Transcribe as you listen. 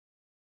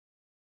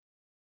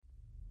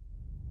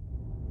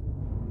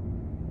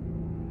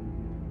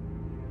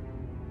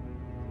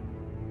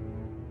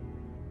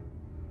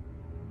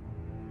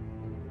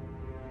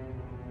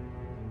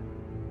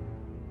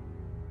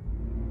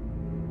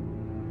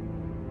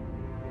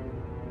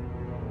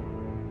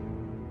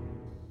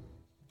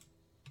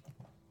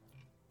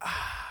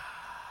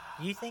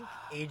Do you think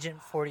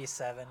Agent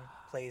 47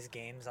 plays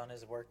games on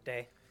his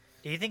workday?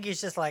 Do you think he's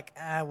just like,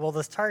 well,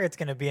 this target's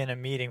going to be in a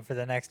meeting for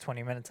the next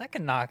 20 minutes. I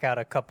can knock out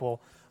a couple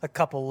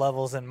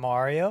levels in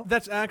Mario.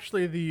 That's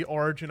actually the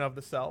origin of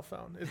the cell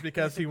phone. Is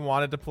because he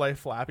wanted to play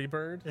Flappy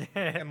Bird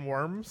and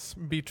Worms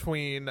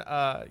between,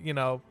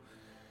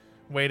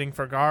 waiting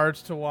for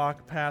guards to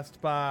walk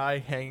past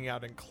by, hanging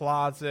out in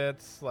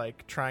closets,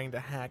 like trying to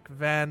hack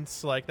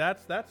vents. Like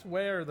that's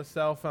where the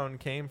cell phone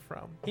came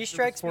from. He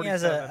strikes me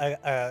as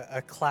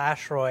a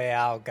Clash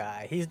Royale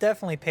guy. He's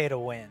definitely paid to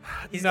win.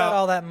 He's got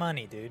all that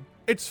money, dude.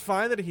 It's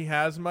fine that he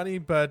has money,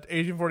 but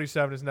Agent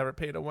 47 has never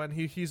paid to win.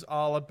 He's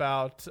all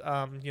about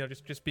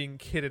just being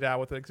kitted out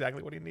with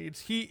exactly what he needs.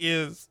 He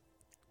is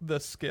the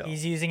skill.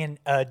 He's using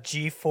a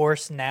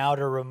GeForce Now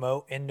to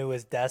remote into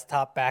his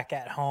desktop back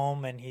at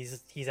home, and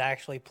he's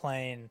actually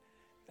playing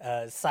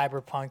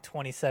Cyberpunk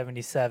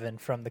 2077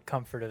 from the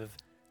comfort of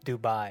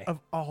Dubai. Of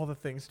all the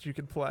things that you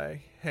could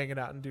play hanging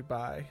out in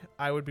Dubai,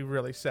 I would be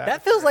really sad.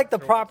 That feels like the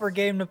proper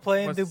game to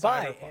play in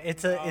Dubai.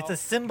 It's a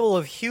symbol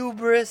of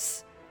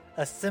hubris,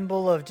 a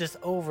symbol of just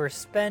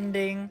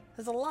overspending.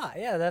 There's a lot.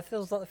 Yeah, that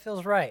feels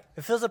right.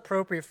 It feels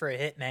appropriate for a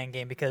Hitman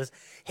game because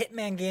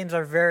Hitman games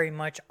are very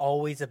much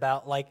always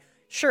about, like,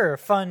 sure,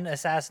 fun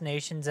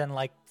assassinations and,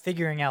 like,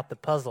 figuring out the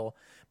puzzle.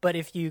 But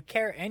if you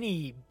care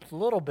any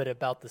little bit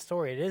about the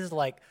story, it is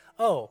like,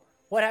 oh,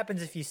 what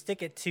happens if you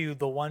stick it to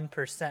the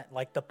 1%,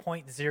 like the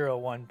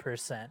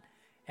 0.01%?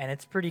 And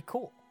it's pretty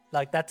cool.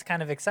 Like, that's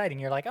kind of exciting.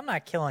 You're like, I'm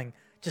not killing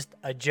just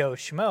a Joe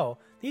Schmo.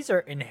 These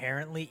are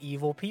inherently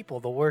evil people,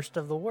 the worst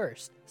of the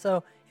worst. So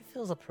it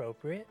feels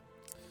appropriate.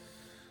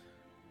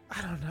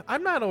 I don't know.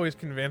 I'm not always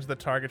convinced the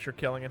targets you're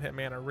killing in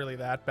Hitman are really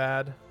that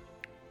bad.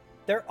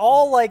 They're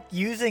all like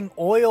using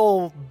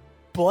oil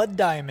blood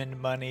diamond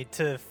money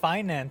to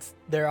finance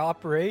their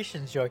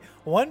operations, Joey.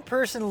 One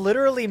person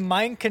literally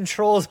mind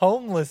controls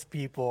homeless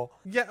people.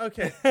 Yeah,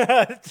 okay.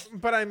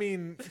 But I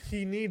mean,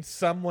 he needs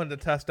someone to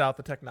test out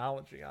the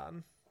technology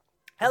on.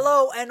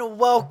 Hello and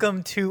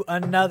welcome to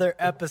another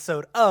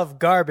episode of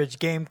Garbage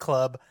Game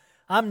Club.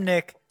 I'm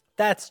Nick,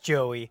 that's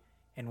Joey,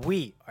 and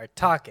we are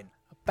talking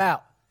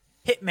about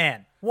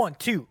Hitman 1,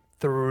 2,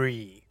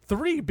 3.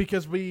 3,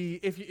 because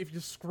if you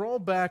scroll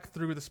back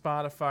through the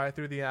Spotify,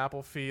 through the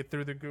Apple feed,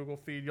 through the Google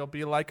feed, you'll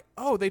be like,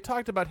 oh, they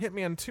talked about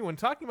Hitman 2, and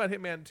talking about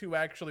Hitman 2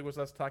 actually was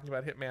us talking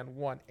about Hitman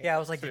 1 and Yeah, I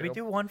was like, 2. did we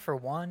do 1 for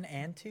 1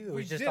 and 2? Or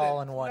We was just didn't.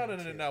 all in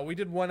 1 No. We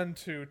did 1 and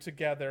 2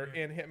 together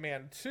in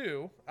Hitman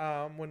 2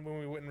 when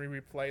we went and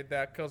replayed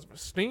that because of a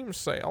Steam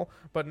sale.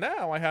 But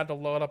now I had to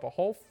load up a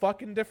whole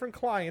fucking different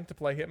client to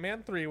play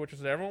Hitman 3, which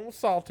is everyone was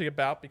salty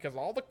about because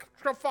all the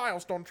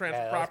files don't transfer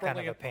that was properly.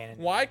 kind of a pain in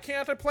the Why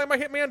can't I play my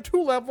Hitman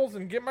 2 levels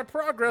and get my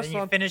progress Then you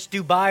on? finish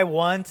Dubai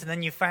once, and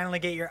then you finally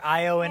get your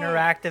IO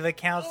Interactive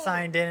account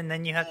signed in, and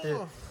then you have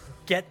to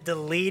get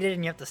deleted,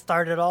 and you have to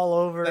start it all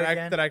over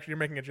again. That actually, you're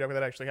making a joke.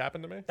 That actually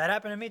happened to me. That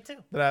happened to me, too.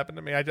 That happened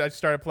to me. I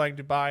started playing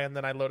Dubai, and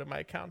then I loaded my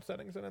account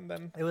settings in, and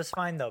then... It was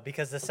fine, though,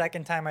 because the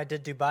second time I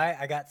did Dubai,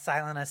 I got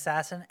Silent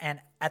Assassin, and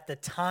at the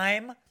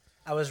time,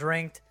 I was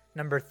ranked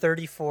number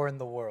 34 in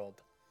the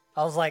world.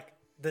 I was like,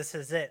 this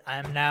is it. I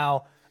am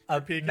now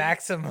a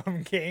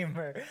maximum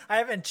gamer. I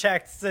haven't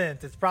checked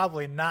since. It's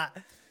probably not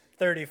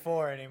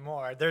 34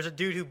 anymore. There's a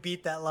dude who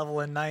beat that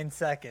level in 9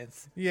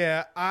 seconds.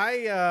 Yeah,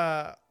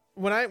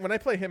 when I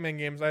play Hitman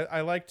games,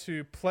 I like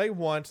to play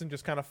once and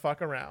just kind of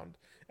fuck around,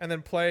 and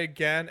then play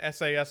again,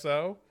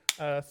 SASO,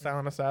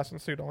 Silent Assassin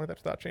suit only.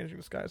 That's not changing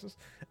disguises.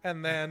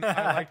 And then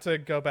I like to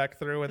go back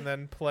through and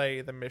then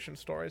play the mission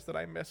stories that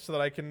I missed, so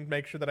that I can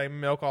make sure that I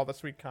milk all the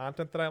sweet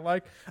content that I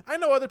like. I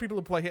know other people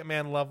who play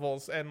Hitman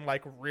levels and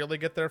like really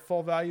get their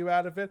full value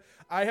out of it.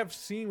 I have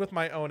seen with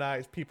my own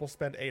eyes people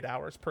spend 8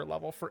 hours per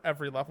level for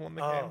every level in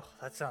the game. Oh,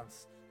 that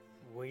sounds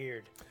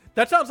weird.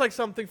 That sounds like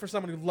something for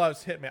someone who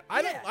loves Hitman.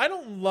 I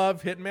don't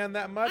love Hitman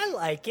that much. I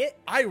like it.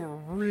 I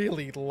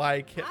really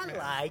like Hitman.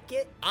 I like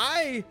it.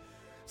 I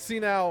see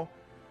now.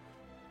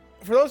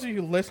 For those of you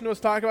who listen to us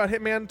talk about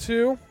Hitman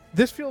 2,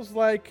 this feels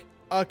like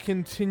a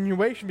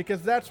continuation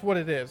because that's what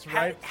it is,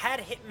 right? Had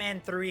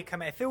Hitman 3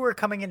 come, if it were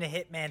coming into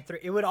Hitman 3,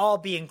 it would all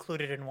be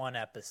included in one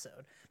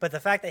episode. But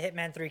the fact that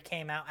Hitman 3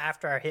 came out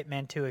after our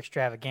Hitman 2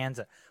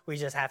 extravaganza, we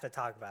just have to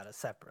talk about it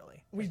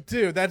separately. We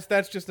do.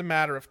 That's just a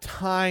matter of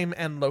time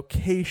and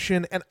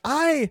location. And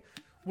I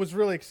was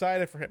really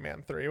excited for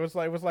Hitman 3. It was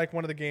like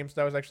one of the games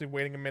that I was actually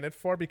waiting a minute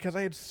for because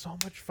I had so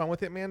much fun with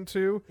Hitman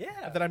 2.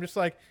 Yeah. That I'm just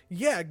like,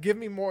 yeah, give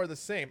me more of the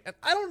same. And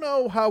I don't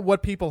know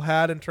what people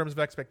had in terms of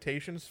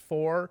expectations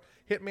for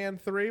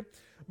Hitman 3,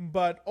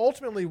 but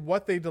ultimately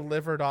what they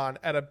delivered on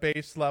at a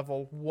base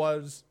level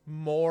was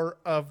more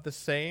of the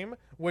same,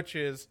 which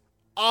is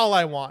all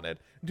I wanted.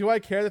 Do I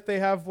care that they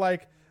have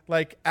like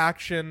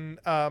action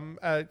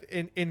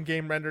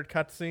in-game rendered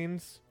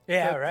cutscenes?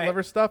 Yeah, that right.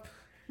 Deliver stuff?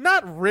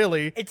 Not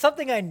really. It's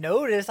something I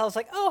noticed. I was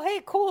like, oh,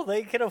 hey, cool.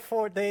 They could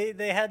afford, they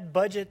had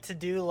budget to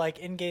do like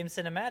in-game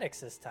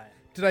cinematics this time.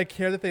 Did I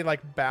care that they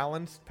like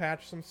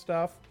patch some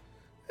stuff?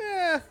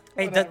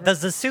 Hey,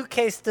 does the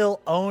suitcase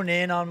still own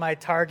in on my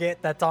target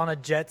that's on a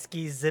jet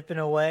ski zipping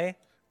away?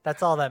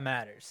 That's all that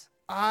matters.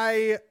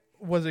 I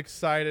was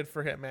excited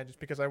for Hitman just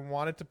because I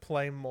wanted to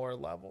play more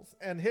levels.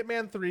 And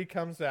Hitman 3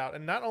 comes out,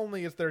 and not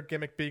only is their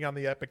gimmick being on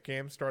the Epic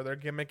Games Store, their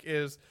gimmick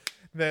is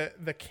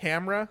the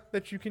camera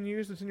that you can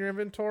use that's in your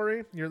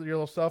inventory, your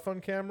little cell phone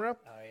camera.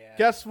 Oh, yeah.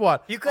 Guess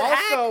what? You could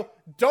also,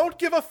 don't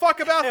give a fuck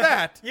about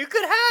that. You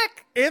could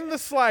hack. In the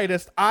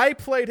slightest, I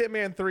played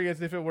Hitman 3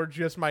 as if it were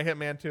just my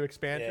Hitman 2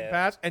 expansion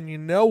pass. And you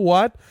know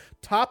what?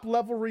 Top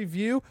level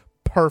review,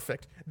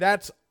 perfect.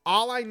 That's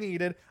all I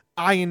needed.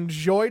 I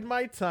enjoyed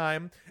my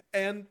time.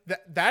 And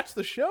that's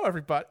the show,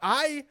 everybody.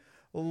 I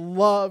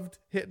loved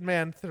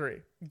Hitman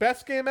 3.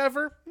 Best game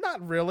ever?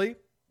 Not really.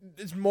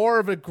 It's more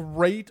of a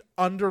great,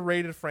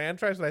 underrated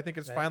franchise that I think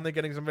is finally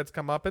getting some of its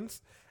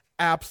comeuppance.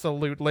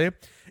 Absolutely.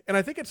 And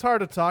I think it's hard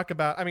to talk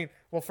about. I mean,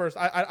 well, first,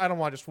 I don't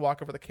want to just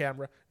walk over the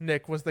camera.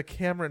 Nick, was the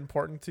camera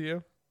important to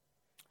you?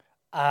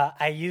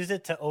 I used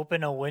it to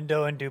open a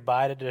window in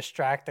Dubai to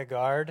distract the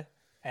guard.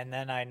 And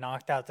then I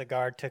knocked out the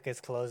guard, took his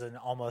clothes, and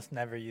almost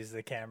never used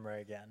the camera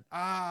again.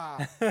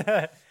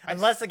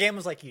 Unless the game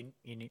was like, you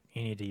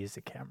need to use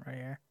the camera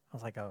here. I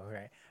was like, oh,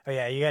 okay. Oh,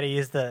 yeah, you got to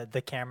use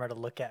the camera to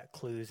look at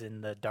clues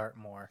in the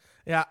Dartmoor.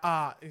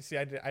 Yeah, you see,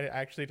 I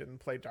actually didn't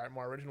play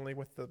Dartmoor originally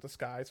with the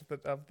disguise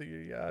of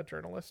the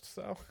journalist,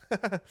 so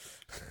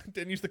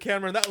didn't use the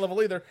camera in that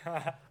level either.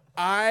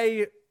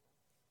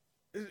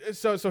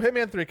 So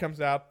Hitman 3 comes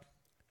out,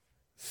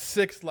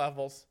 6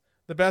 levels.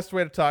 The best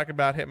way to talk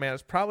about Hitman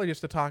is probably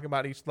just to talk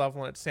about each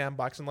level in its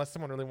sandbox, unless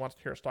someone really wants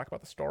to hear us talk about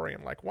the story.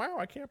 And like, wow,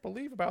 I can't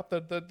believe about the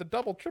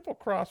double triple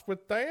cross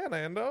with Diana,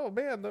 and oh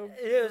man,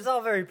 it was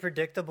all very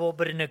predictable,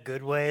 but in a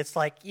good way. It's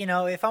like,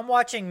 if I'm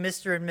watching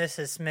Mr. and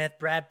Mrs. Smith,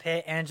 Brad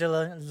Pitt,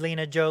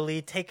 Angelina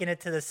Jolie taking it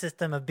to the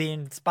system of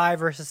being spy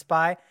versus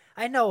spy,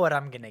 I know what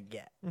I'm gonna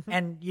get.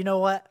 And you know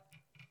what?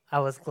 I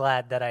was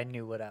glad that I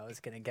knew what I was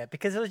gonna get,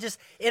 because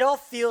it all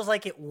feels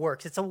like it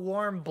works. It's a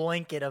warm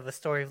blanket of a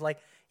story of like,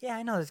 yeah,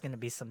 I know there's going to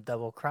be some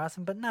double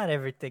crossing, but not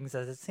everything's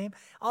as it seems.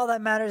 All that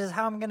matters is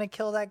how I'm going to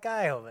kill that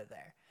guy over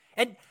there.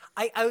 And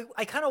I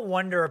kind of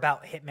wonder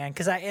about Hitman,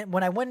 because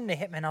when I went into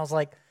Hitman, I was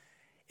like,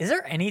 is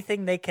there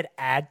anything they could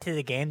add to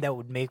the game that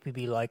would make me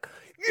be like,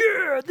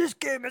 yeah, this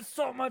game is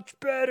so much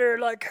better,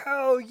 like,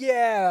 hell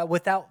yeah,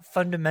 without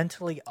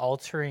fundamentally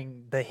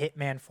altering the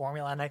Hitman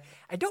formula? And I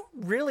don't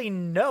really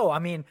know. I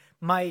mean,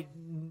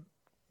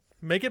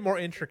 make it more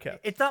intricate.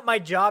 It's not my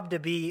job to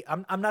be.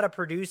 I'm not a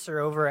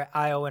producer over at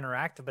IO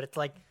Interactive, but it's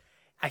like,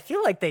 I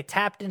feel like they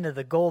tapped into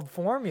the gold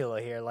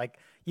formula here. Like,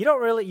 you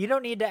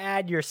don't need to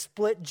add your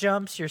split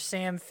jumps, your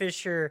Sam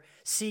Fisher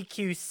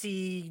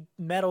CQC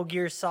Metal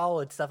Gear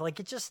Solid stuff.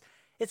 Like,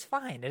 it's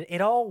fine. It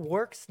all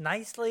works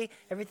nicely.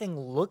 Everything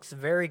looks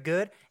very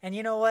good. And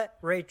you know what?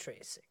 Ray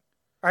tracing.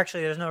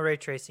 Actually, there's no ray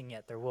tracing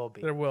yet. There will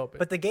be. There will be.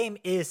 But the game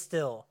is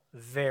still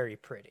very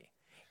pretty.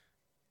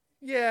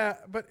 Yeah,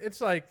 but it's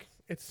like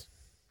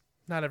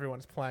not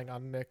everyone's playing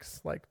on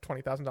Nick's like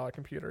 $20,000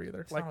 computer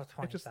either. It's like not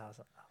a $20,000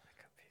 computer.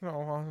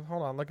 No,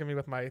 hold on. Look at me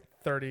with my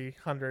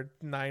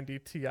 3090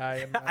 Ti.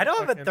 And I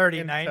don't have a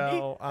 3090.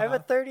 Intel, I have a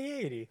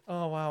 3080.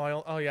 Oh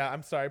wow. Oh yeah.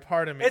 I'm sorry.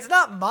 Pardon me. It's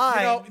not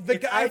mine.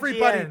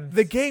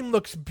 The game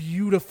looks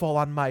beautiful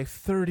on my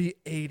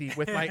 3080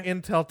 with my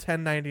Intel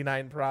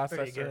 1099 processor.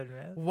 Pretty good,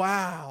 man.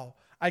 Wow.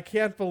 I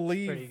can't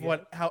believe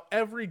how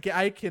every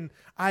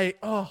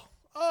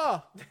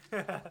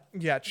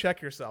yeah.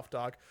 Check yourself,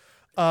 dog.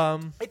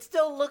 It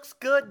still looks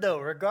good though,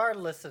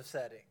 regardless of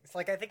settings.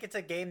 Like, I think it's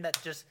a game that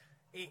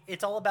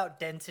it's all about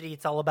density,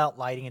 it's all about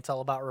lighting, it's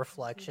all about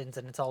reflections,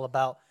 and it's all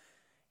about,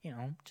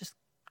 just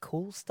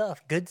cool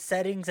stuff, good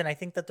settings, and I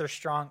think that there's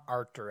strong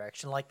art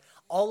direction. Like,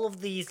 all of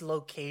these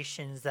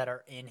locations that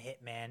are in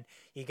Hitman,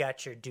 you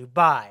got your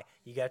Dubai,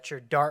 you got your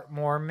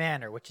Dartmoor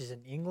Manor, which is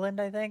in England,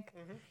 I think.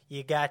 Mm-hmm.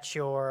 You got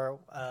your,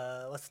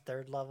 what's the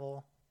third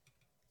level?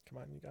 Come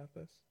on, you got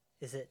this.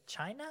 Is it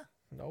China?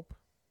 Nope.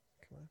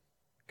 Come on.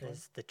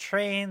 There's the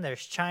train,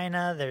 there's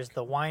China, there's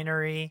the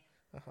winery.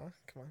 Come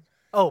on.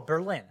 Oh,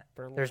 Berlin.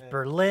 There's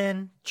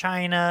Berlin,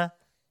 China,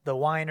 the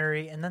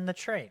winery, and then the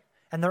train.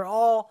 And they're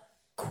all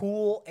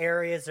cool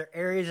areas. They're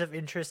areas of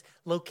interest,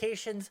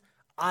 locations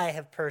I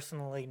have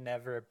personally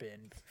never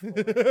been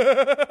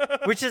before,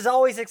 which is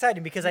always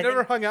exciting because I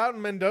never hung out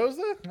in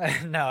Mendoza?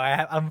 No,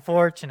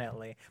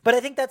 unfortunately. But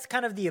I think that's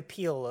kind of the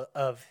appeal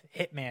of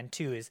Hitman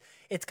 2 is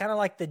it's kind of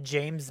like the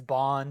James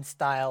Bond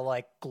style,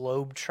 like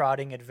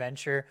globe-trotting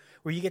adventure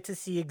where you get to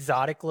see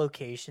exotic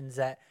locations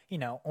that,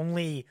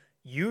 only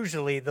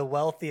usually the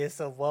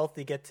wealthiest of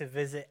wealthy get to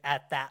visit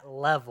at that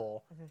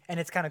level. Mm-hmm. And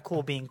it's kind of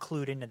cool being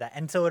clued into that.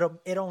 And so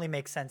it only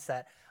makes sense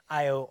that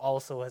IO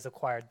also has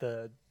acquired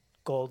the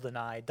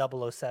GoldenEye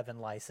 007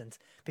 license,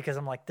 because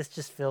I'm like, this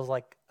just feels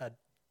like a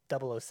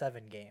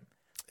 007 game.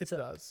 It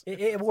does.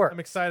 It works. I'm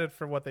excited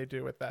for what they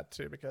do with that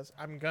too, because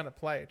I'm going to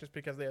play it just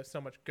because they have so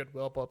much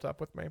goodwill built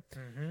up with me.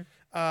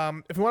 Mm-hmm.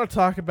 If we want to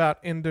talk about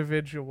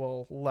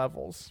individual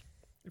levels,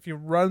 if you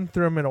run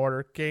through them in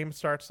order, game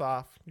starts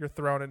off, you're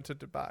thrown into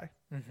Dubai.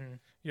 Mm-hmm.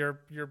 You're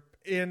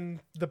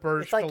in the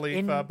Burj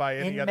Khalifa by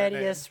any other name. In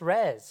medias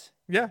res.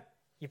 Yeah.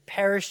 You're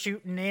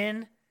parachuting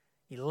in.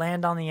 You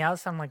land on the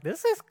outside. I'm like,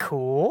 this is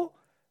cool.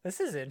 This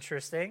is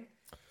interesting.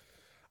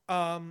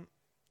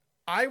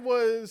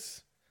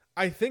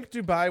 I think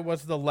Dubai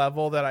was the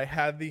level that I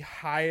had the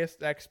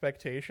highest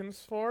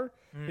expectations for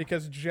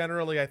because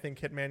generally I think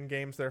Hitman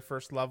games, their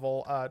first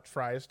level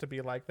tries to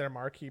be like their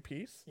marquee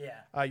piece.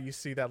 Yeah. You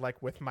see that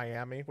like with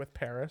Miami, with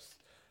Paris.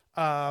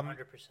 100%.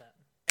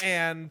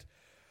 And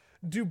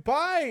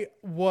Dubai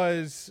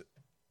was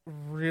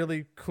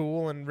really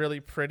cool and really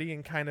pretty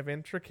and kind of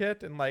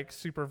intricate and like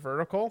super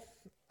vertical.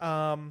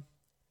 And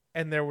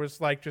there was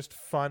like just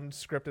fun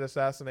scripted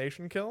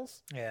assassination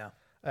kills. Yeah.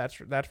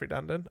 That's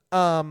redundant.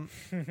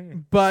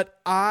 But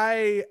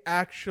I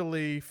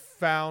actually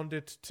found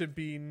it to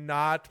be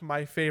not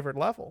my favorite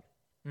level.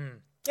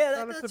 Yeah,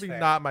 Found it that's to be fair.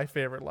 not my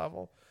favorite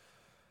level.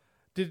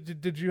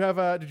 Did you have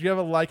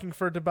a liking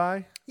for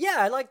Dubai? Yeah,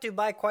 I like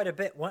Dubai quite a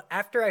bit.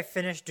 After I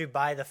finished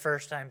Dubai the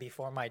first time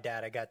before my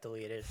data got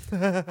deleted,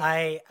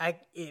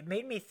 it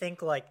made me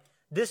think like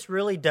this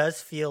really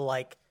does feel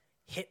like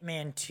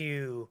Hitman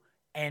 2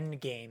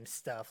 end game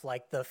stuff,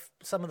 like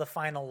some of the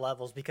final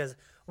levels, because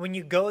when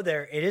you go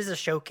there, it is a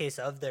showcase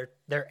of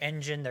their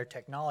engine, their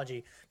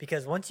technology,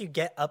 because once you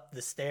get up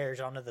the stairs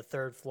onto the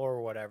third floor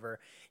or whatever,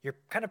 you're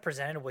kind of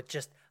presented with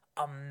just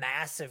a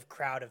massive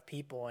crowd of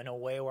people in a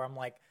way where I'm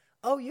like,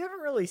 oh, you haven't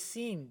really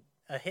seen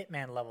a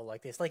Hitman level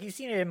like this. Like, you've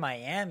seen it in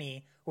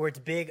Miami where it's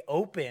big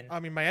open.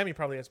 I mean, Miami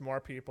probably has more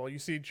people. You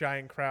see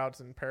giant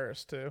crowds in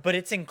Paris too. But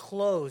it's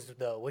enclosed,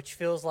 though, which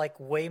feels like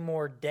way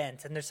more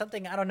dense. And there's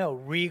something, I don't know,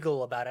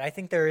 regal about it. I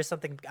think there is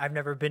something, I've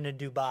never been to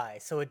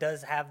Dubai. So it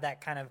does have that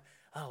kind of,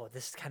 oh,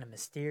 this is kind of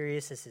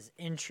mysterious. This is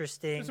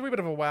interesting. There's a wee bit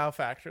of a wow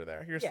factor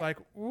there. You're just Yeah. like,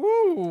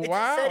 ooh, It's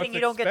wow. a setting it's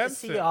you don't get to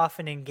see expensive.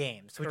 often in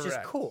games, which is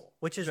Correct. cool,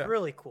 which is Yeah.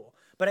 really cool.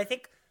 But I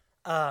think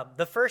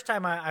the first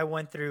time I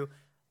went through,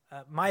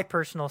 my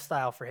personal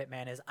style for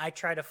Hitman is I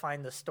try to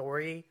find the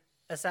story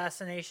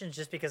assassinations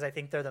just because I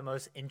think they're the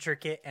most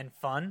intricate and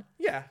fun.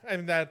 Yeah,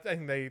 and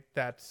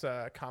that's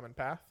a common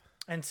path.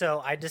 And so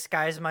I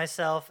disguise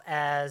myself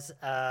as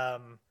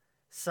another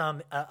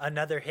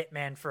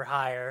Hitman for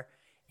hire,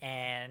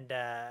 and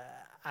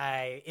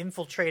I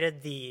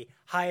infiltrated the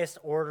highest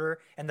order.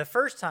 And the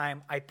first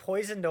time I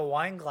poisoned a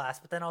wine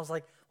glass, but then I was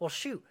like, well,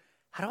 shoot,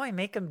 how do I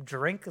make him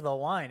drink the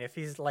wine? If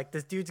he's like,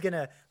 this dude's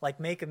gonna like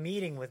make a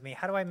meeting with me,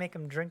 how do I make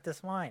him drink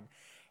this wine?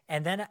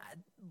 And then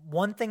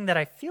one thing that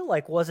I feel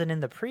like wasn't in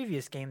the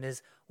previous game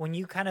is when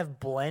you kind of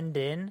blend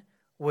in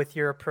with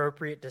your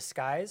appropriate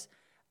disguise,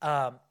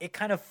 it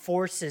kind of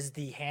forces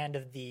the hand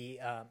of the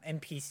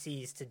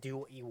NPCs to do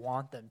what you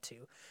want them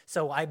to.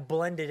 So I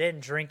blended in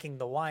drinking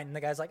the wine, and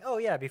the guy's like, oh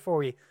yeah, before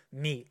we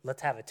meet,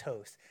 let's have a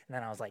toast. And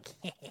then I was like,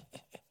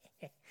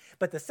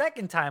 but the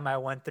second time I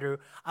went through,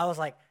 I was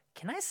like,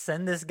 can I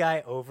send this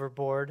guy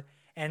overboard?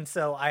 And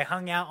so I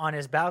hung out on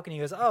his balcony.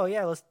 He goes, oh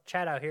yeah, let's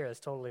chat out here. It's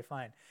totally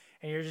fine.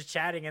 And you're just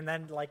chatting, and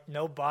then like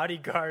no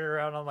bodyguard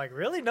around. I'm like,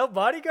 really? No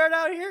bodyguard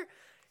out here?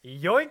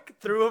 Yoink,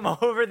 threw him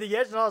over the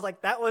edge. And I was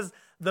like, that was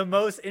the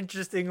most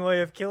interesting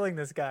way of killing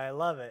this guy. I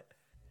love it.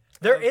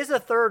 There is a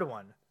third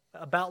one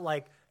about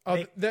like,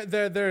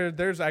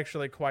 there's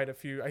actually quite a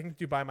few. I think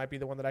Dubai might be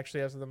the one that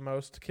actually has the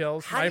most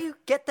kills. how do you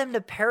get them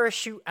to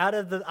parachute out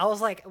of the, I was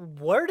like,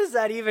 where does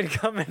that even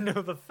come into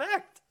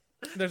effect?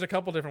 There's a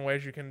couple different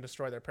ways you can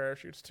destroy their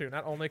parachutes too.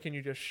 Not only can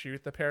you just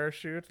shoot the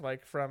parachute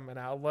like from an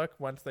outlook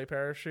once they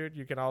parachute,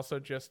 you can also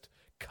just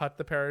cut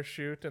the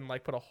parachute and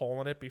like put a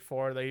hole in it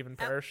before they even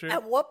parachute.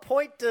 At what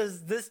point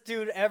does this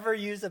dude ever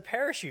use a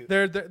parachute?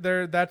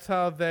 That's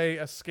how they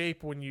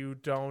escape when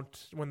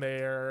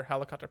their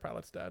helicopter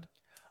pilot's dead.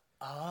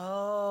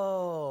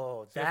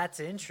 Oh, that's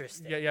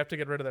interesting. Yeah, you have to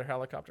get rid of their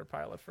helicopter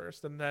pilot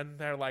first, and then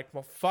they're like,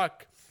 well,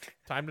 fuck,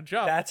 time to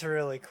jump. That's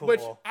really cool.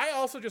 Which I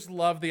also just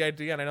love the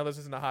idea, and I know this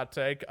isn't a hot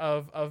take,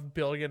 of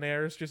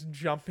billionaires just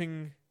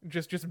jumping,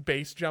 just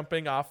base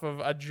jumping off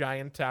of a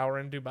giant tower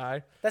in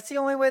Dubai. That's the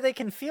only way they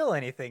can feel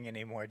anything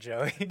anymore,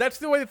 Joey. That's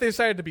the way that they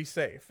decided to be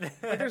safe. Like,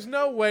 there's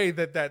no way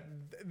that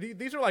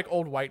these are like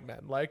old white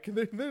men. Like,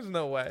 there's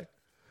no way.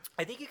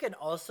 I think you can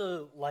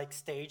also like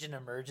stage an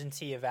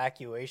emergency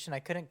evacuation. I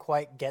couldn't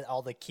quite get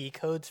all the key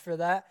codes for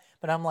that,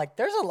 but I'm like,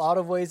 there's a lot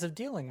of ways of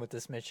dealing with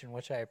this mission,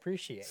 which I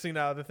appreciate. See,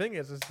 now the thing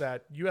is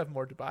that you have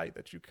more Dubai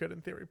that you could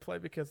in theory play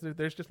because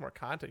there's just more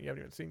content you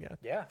haven't even seen yet.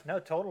 Yeah, no,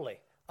 totally.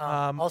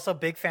 Also,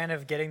 big fan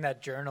of getting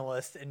that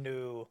journalist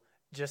into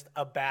just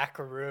a back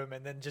room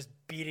and then just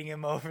beating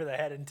him over the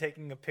head and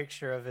taking a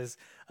picture of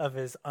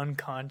his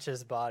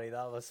unconscious body.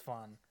 That was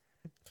fun.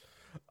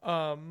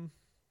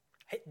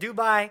 Hey,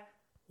 Dubai,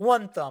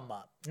 1 thumb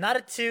up, not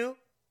a 2,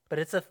 but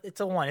it's a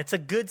 1. It's a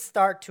good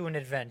start to an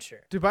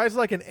adventure. Dubai's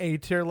like an A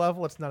tier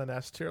level. It's not an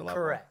S tier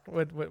level. Correct.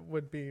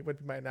 Would be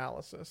my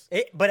analysis.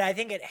 But I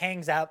think it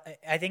hangs out.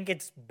 I think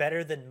it's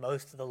better than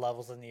most of the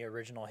levels in the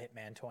original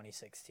Hitman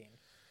 2016.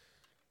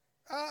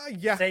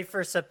 Yeah. Save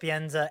for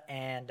Sapienza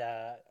and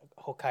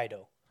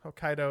Hokkaido.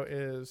 Hokkaido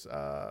is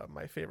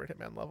my favorite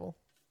Hitman level.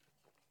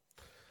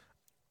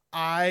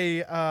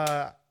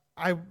 I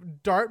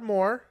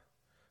Dartmoor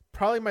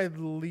probably my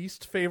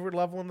least favorite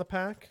level in the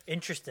pack.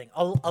 Interesting.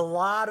 A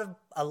lot of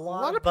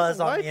buzz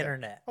on the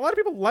internet. A lot of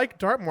people like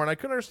Dartmoor, and I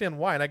couldn't understand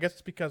why. And I guess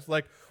it's because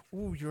like,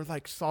 ooh, you're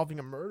like solving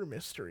a murder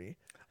mystery.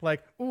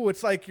 Like, ooh,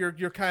 it's like you're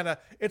kind of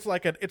it's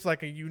like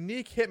a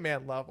unique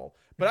Hitman level.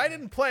 But I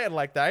didn't play it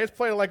like that. I just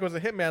played it like it was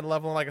a Hitman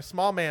level in like a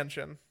small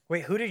mansion.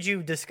 Wait, who did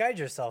you disguise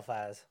yourself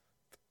as?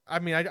 I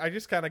mean, I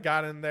just kind of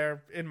got in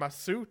there in my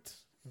suit.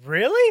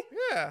 Really?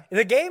 Yeah.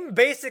 The game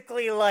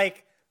basically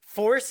like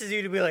forces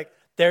you to be like,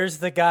 there's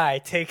the guy,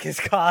 take his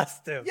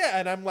costume. Yeah,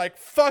 and I'm like,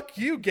 fuck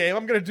you, game.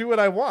 I'm going to do what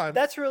I want.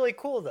 That's really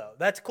cool, though.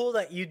 That's cool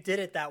that you did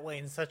it that way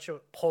in such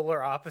a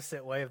polar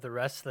opposite way of the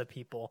rest of the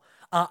people.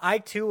 I,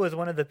 too, was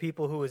one of the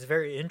people who was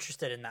very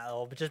interested in that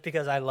level, but just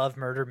because I love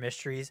murder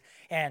mysteries.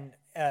 And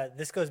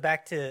this goes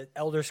back to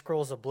Elder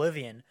Scrolls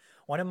Oblivion.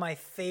 One of my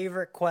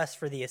favorite quests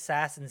for the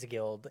Assassin's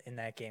Guild in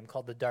that game,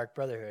 called the Dark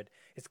Brotherhood,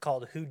 is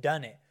called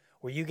Whodunit,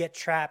 where you get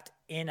trapped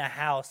in a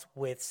house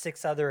with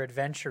 6 other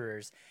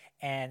adventurers,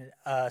 and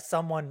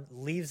someone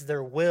leaves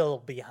their will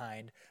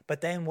behind.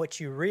 But then what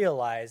you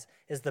realize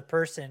is the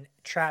person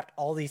trapped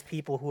all these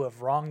people who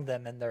have wronged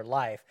them in their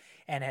life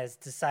and has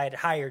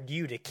hired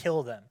you to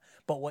kill them.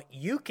 But what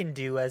you can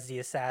do as the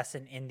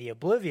assassin in the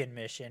Oblivion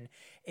mission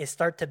is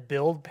start to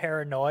build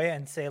paranoia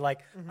and say,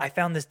 like, I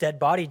found this dead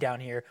body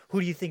down here.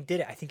 Who do you think did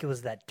it? I think it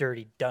was that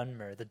dirty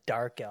Dunmer, the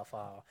dark elf.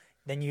 Oh.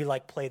 Then you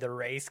like play the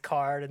race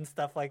card and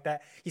stuff like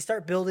that. You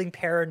start building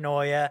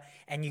paranoia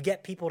and you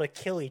get people to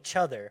kill each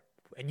other.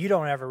 And you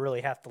don't ever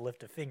really have to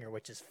lift a finger,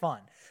 which is fun.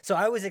 So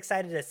I was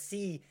excited to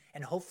see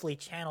and hopefully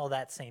channel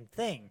that same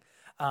thing.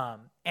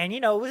 And, you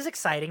know, it was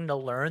exciting to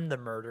learn the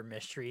murder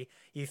mystery.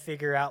 You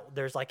figure out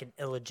there's like an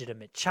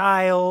illegitimate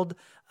child.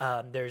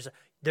 There's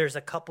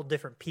a couple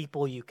different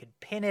people you could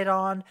pin it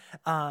on.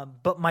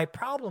 But my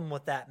problem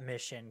with that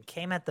mission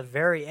came at the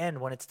very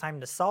end when it's time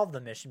to solve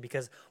the mission.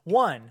 Because,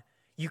 one,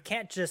 you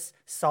can't just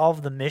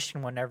solve the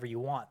mission whenever you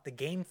want. The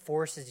game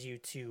forces you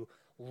to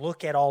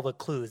look at all the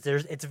clues.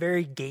 It's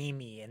very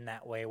gamey in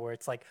that way where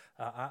it's like,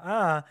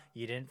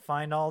 you didn't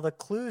find all the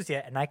clues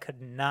yet. And I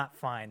could not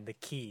find the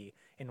key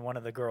in one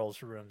of the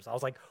girls' rooms. I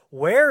was like,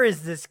 where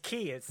is this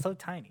key? It's so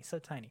tiny, so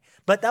tiny.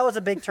 But that was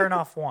a big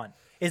turnoff one,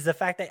 is the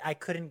fact that I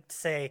couldn't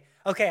say,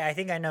 okay, I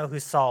think I know who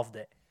solved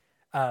it.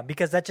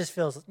 Because that just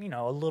feels, you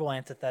know, a little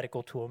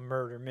antithetical to a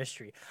murder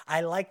mystery.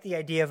 I like the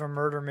idea of a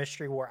murder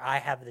mystery where I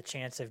have the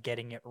chance of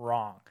getting it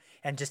wrong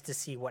and just to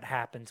see what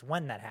happens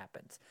when that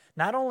happens.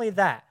 Not only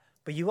that,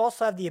 but you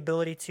also have the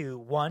ability to,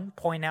 one,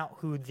 point out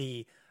who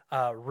the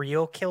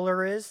real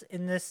killer is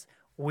in this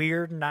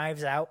weird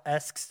Knives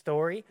Out-esque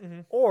story,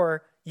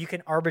 or you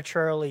can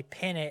arbitrarily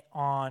pin it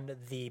on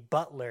the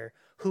butler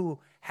who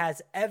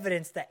has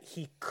evidence that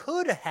he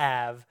could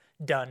have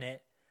done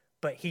it,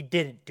 but he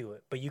didn't do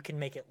it. But you can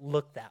make it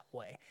look that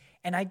way.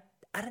 And I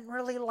didn't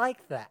really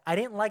like that. I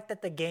didn't like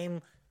that the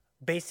game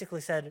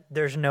basically said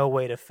there's no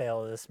way to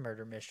fail this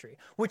murder mystery,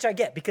 which I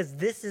get because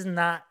this is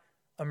not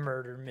a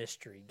murder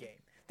mystery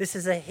game. This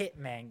is a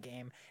Hitman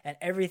game, and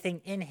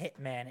everything in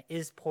Hitman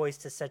is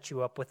poised to set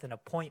you up with an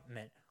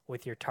appointment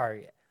with your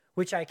target,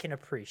 which I can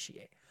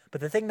appreciate. But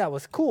the thing that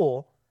was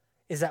cool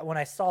is that when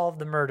I solved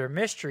the murder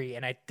mystery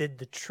and I did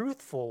the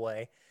truthful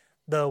way,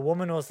 the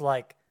woman was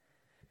like,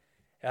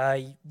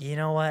 you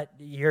know what?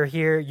 You're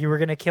here. You were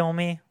going to kill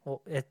me?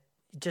 Well,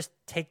 just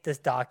take this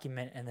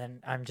document, and then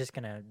I'm just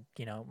going to,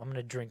 I'm going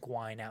to drink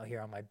wine out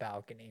here on my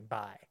balcony.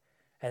 Bye.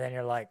 And then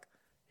you're like,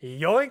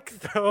 yoink,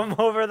 throw him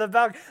over the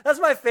balcony. That's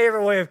my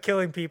favorite way of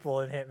killing people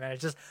in Hitman.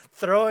 It's just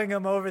throwing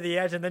him over the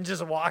edge and then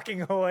just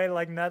walking away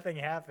like nothing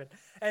happened.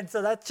 And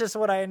so that's just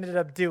what I ended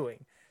up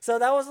doing. So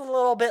that was a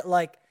little bit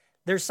like,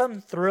 there's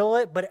some thrill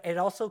in it, but it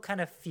also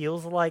kind of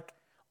feels like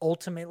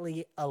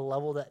ultimately a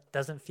level that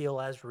doesn't feel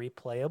as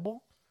replayable.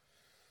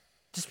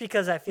 Just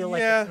because I feel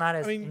like it's not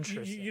as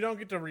interesting. You don't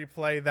get to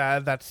replay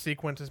that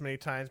sequence as many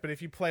times, but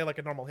if you play like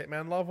a normal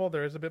Hitman level,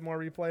 there is a bit more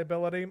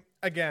replayability.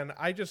 Again,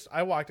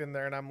 I walked in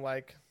there and I'm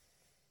like,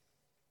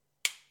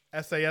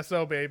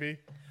 SASO, baby.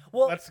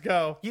 Well, let's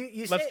go.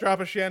 Let's drop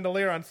a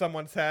chandelier on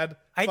someone's head.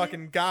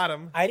 Got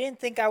him. I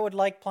didn't think I would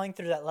like playing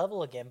through that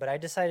level again, but I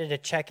decided to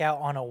check out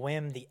on a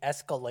whim the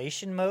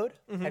escalation mode.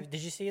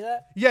 Did you see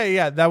that?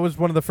 Yeah. That was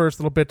one of the first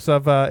little bits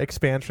of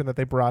expansion that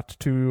they brought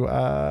to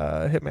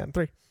Hitman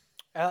 3.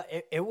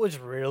 It was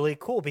really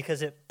cool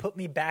because it put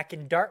me back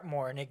in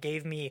Dartmoor and it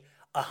gave me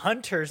a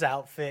hunter's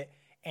outfit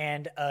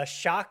and a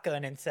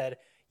shotgun and said,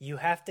 you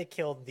have to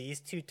kill these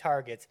 2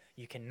 targets.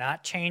 You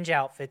cannot change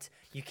outfits.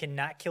 You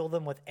cannot kill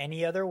them with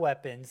any other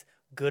weapons.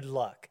 Good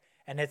luck.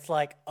 And it's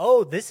like,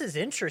 oh, this is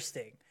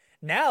interesting.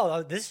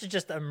 Now, this is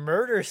just a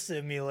murder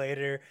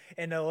simulator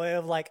in a way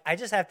of like, I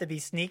just have to be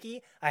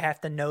sneaky. I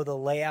have to know the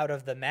layout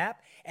of the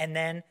map. And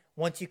then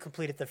once you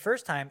complete it the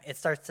first time, it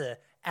starts to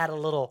add a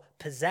little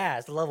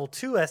pizzazz, level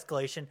 2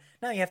 escalation.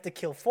 Now you have to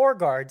kill 4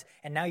 guards,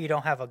 and now you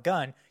don't have a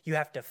gun. You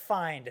have to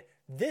find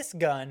this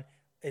gun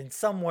in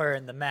somewhere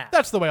in the map.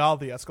 That's the way all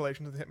the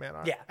escalations in Hitman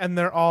are. Yeah. And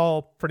they're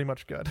all pretty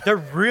much good. They're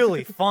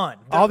really fun.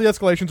 All the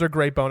escalations are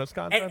great bonus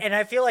content. And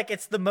I feel like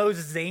it's the most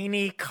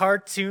zany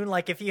cartoon.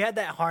 Like if you had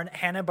that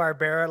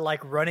Hanna-Barbera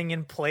like running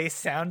in place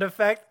sound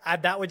effect,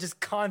 that would just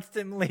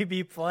constantly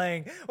be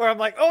playing. Where I'm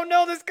like, oh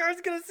no, this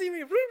guy's gonna see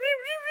me.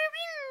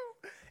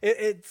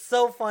 It's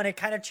so fun. It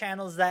kind of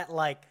channels that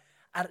like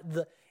I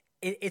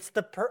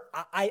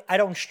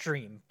don't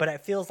stream, but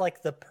it feels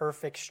like the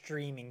perfect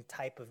streaming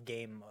type of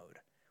game mode,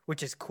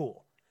 which is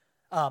cool.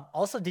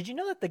 Also, did you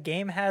know that the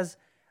game has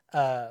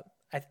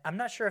I'm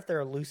not sure if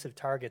they're elusive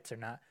targets or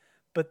not,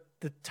 but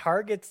the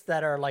targets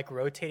that are like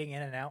rotating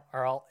in and out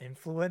are all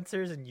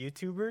influencers and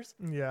YouTubers.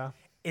 Yeah.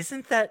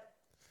 Isn't that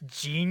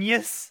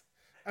genius?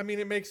 I mean,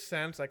 it makes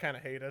sense. I kind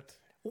of hate it.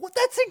 Well,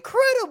 that's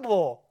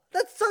incredible.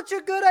 That's such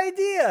a good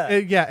idea.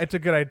 Yeah, it's a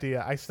good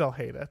idea. I still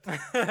hate it.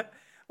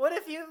 What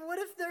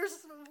if there's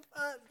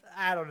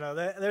I don't know.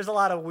 There's a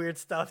lot of weird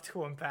stuff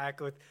to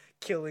unpack with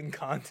killing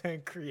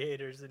content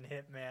creators in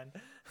Hitman.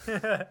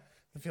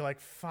 I feel like,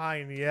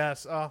 fine,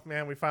 yes. Oh,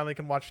 man, we finally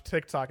can watch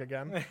TikTok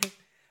again.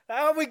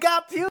 Oh, we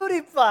got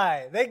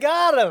PewDiePie. They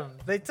got him.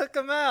 They took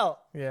him out.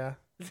 Yeah.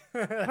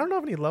 I don't know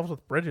of any levels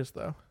with bridges,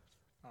 though.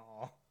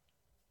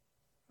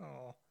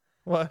 Oh.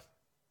 What?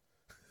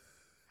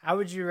 How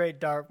would you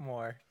rate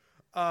Dartmoor?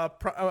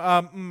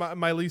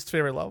 My least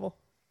favorite level.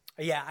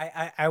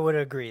 Yeah, I would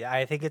agree.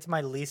 I think it's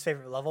my least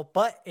favorite level,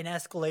 but in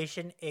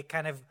Escalation, it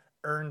kind of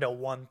earned a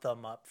 1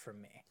 thumb up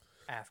from me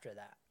after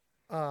that.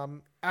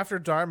 After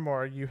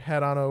Dartmoor, you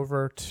head on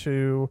over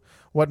to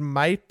what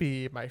might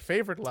be my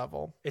favorite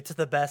level. It's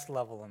the best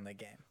level in the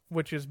game.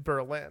 Which is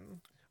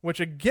Berlin. Which,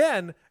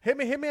 again,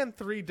 Hitman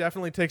 3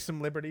 definitely takes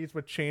some liberties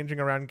with changing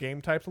around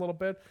game types a little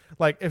bit.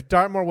 Like, if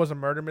Dartmoor was a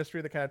murder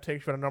mystery that kind of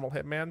takes you on a normal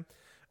Hitman,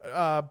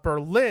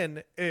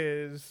 Berlin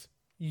is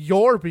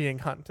you're being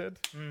hunted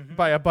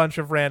by a bunch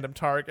of random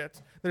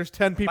targets. There's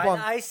 10 people by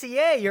the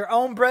ICA, your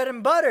own bread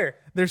and butter.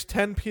 There's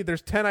 10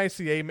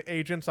 ICA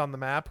agents on the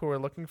map who are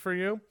looking for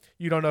you.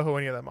 You don't know who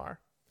any of them are.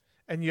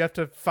 And you have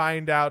to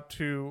find out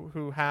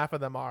who half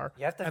of them are.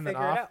 You have to figure it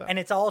out. Them. And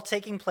it's all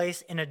taking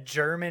place in a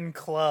German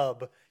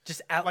club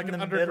just out like in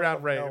the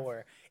underground middle of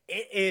nowhere.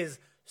 It is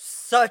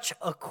such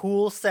a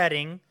cool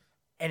setting,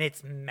 and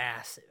it's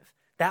massive.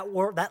 That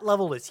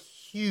level is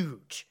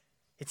huge.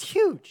 It's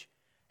huge.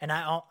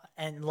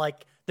 And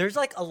like there's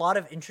like a lot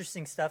of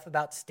interesting stuff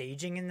about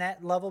staging in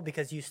that level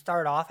because you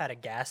start off at a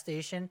gas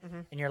station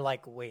and you're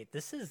like, wait,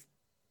 this is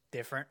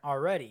different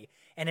already.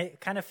 And it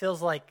kind of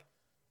feels like,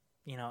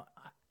 you know,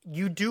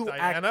 you do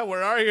Diana,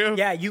 where are you?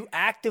 Yeah, you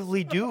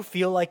actively do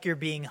feel like you're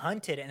being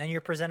hunted, and then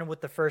you're presented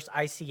with the first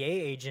ICA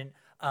agent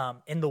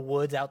in the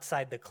woods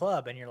outside the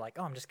club, and you're like,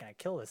 oh, I'm just gonna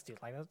kill this dude.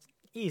 Like, that's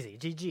easy,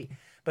 GG.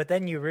 But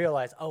then you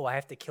realize, oh, I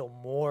have to kill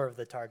more of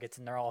the targets,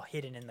 and they're all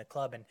hidden in the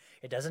club, and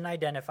it doesn't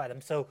identify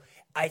them. So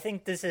I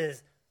think this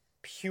is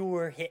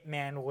pure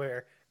Hitman,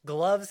 where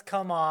gloves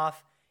come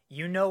off,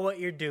 you know what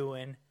you're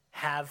doing,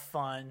 have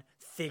fun,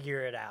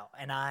 figure it out,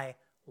 and I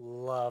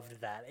loved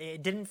that.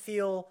 It didn't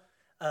feel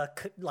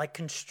like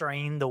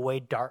constrained the way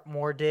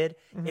Dartmoor did.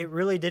 It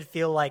really did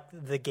feel like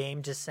the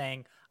game just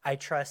saying, I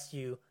trust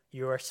you,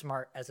 you are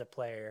smart as a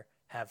player,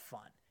 have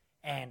fun.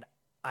 And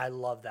I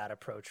love that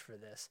approach for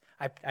this.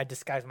 I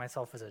disguised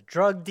myself as a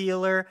drug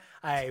dealer.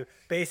 I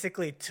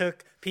basically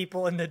took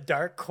people in the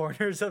dark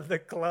corners of the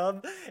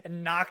club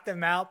and knocked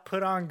them out,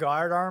 put on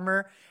guard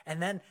armor.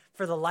 And then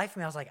for the life of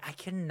me, I was like, I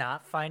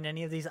cannot find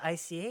any of these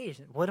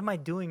ICAs. What am I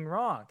doing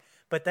wrong?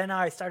 But then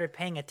I started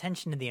paying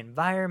attention to the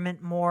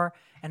environment more,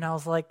 and I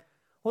was like,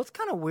 well, it's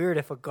kind of weird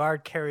if a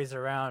guard carries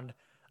around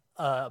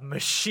a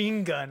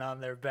machine gun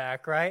on their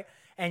back, right?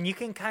 And you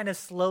can kind of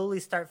slowly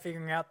start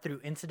figuring out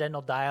through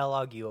incidental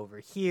dialogue you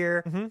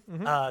overhear,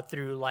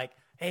 through like,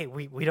 hey,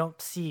 we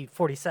don't see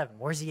 47.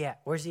 Where's he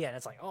at? Where's he at? And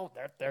it's like, oh,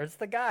 there's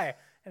the guy.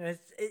 And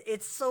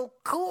it's so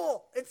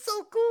cool. It's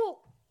so cool.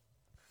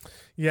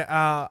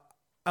 Yeah,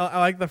 I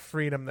like the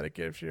freedom that it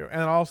gives you.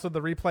 And also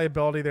the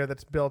replayability there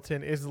that's built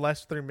in is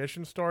less through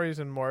mission stories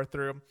and more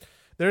through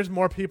there's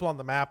more people on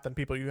the map than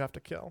people you have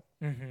to kill.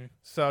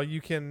 So you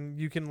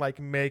can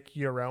like make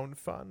your own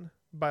fun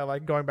by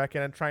like going back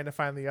in and trying to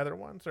find the other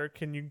ones, or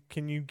can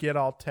you get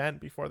all 10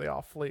 before they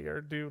all flee, or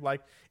do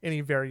like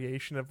any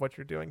variation of what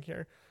you're doing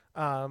here.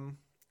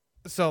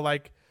 So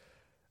like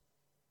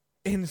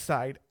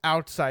inside,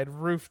 outside,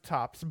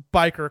 rooftops,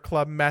 biker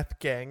club, meth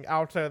gang,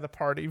 outside of the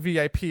party,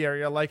 VIP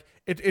area, like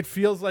it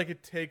feels like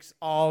it takes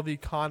all the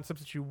concepts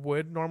that you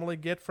would normally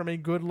get from a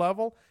good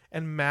level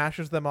and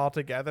mashes them all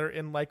together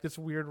in like this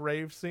weird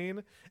rave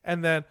scene,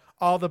 and then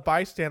all the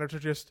bystanders are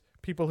just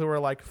people who are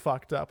like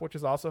fucked up, which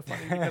is also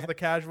funny because the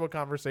casual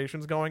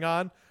conversations going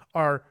on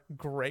are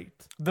great.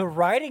 The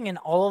writing and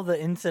all of the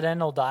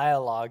incidental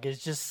dialogue is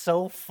just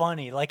so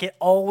funny. Like, it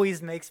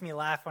always makes me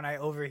laugh when I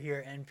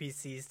overhear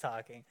NPCs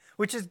talking,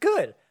 which is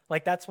good.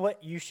 Like, that's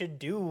what you should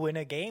do in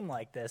a game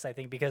like this, I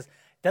think, because it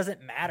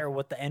doesn't matter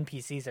what the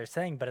NPCs are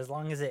saying, but as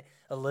long as it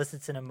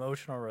elicits an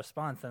emotional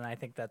response, then I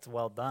think that's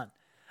well done.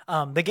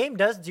 The game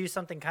does do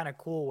something kind of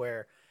cool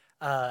where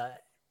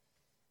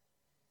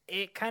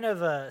it kind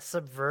of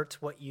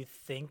subverts what you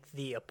think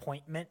the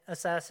appointment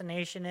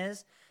assassination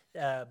is,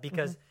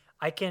 because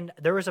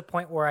there was a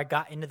point where I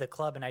got into the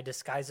club and I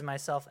disguised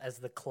myself as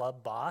the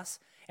club boss,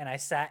 and I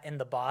sat in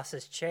the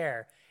boss's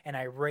chair and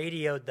I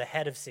radioed the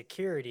head of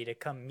security to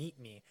come meet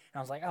me. And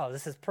I was like, oh,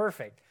 this is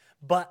perfect.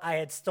 But I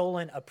had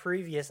stolen a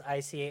previous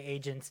ICA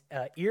agent's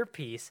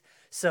earpiece,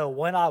 so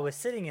when I was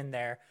sitting in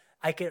there,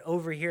 I could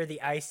overhear the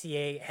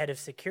ICA head of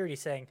security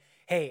saying,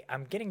 hey,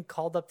 I'm getting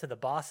called up to the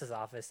boss's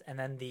office, and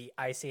then the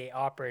ICA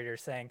operator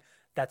saying,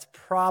 that's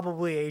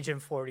probably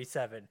Agent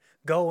 47.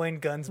 Go in,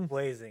 guns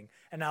blazing.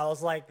 And I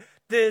was like,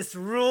 this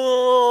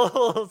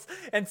rules.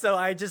 And so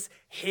I just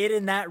hid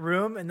in that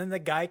room, and then the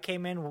guy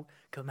came in,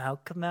 come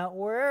out,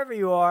 wherever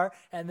you are.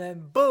 And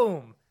then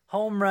boom,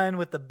 home run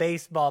with the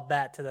baseball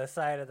bat to the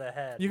side of the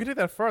head. You can take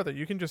that further.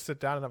 You can just sit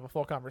down and have a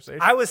full conversation.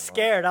 I was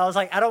scared. I was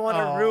like, I don't want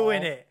to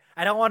ruin it.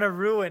 I don't want to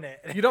ruin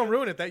it. You don't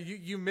ruin it. That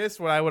you miss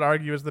what I would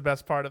argue is the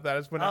best part of that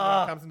is when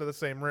everyone comes into the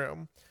same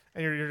room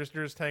and you're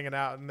just hanging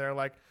out, and they're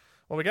like,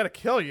 well, we got to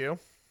kill you.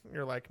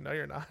 You're like, no,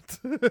 you're not.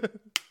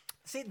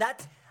 See,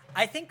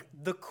 I think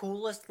the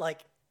coolest,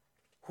 like,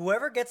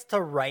 whoever gets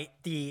to write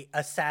the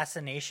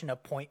assassination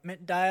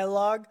appointment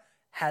dialogue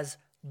has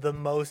the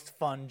most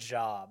fun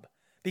job.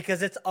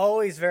 Because it's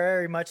always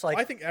very much like...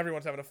 I think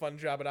everyone's having a fun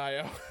job at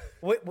I.O.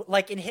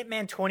 Like in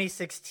Hitman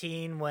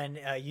 2016, when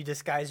you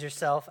disguise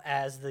yourself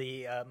as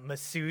the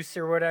masseuse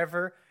or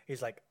whatever,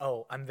 he's like,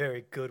 oh, I'm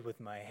very good with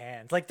my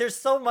hands. Like, there's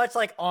so much,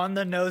 like,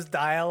 on-the-nose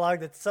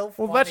dialogue that's so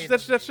funny. Well,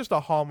 that's just a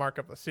hallmark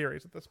of the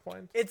series at this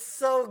point. It's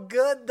so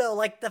good, though.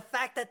 Like, the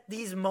fact that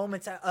these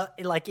moments,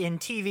 like in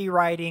TV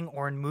writing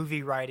or in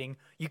movie writing,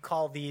 you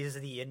call these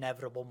the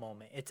inevitable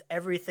moment. It's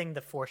everything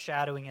the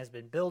foreshadowing has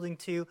been building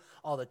to,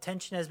 all the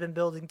tension has been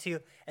building to,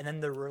 and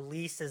then the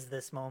release is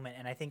this moment.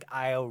 And I think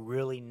I.O.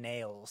 really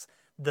nails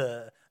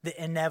the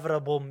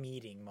inevitable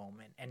meeting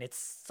moment. And it's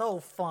so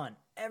fun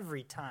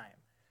every time.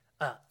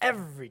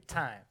 Every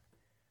time.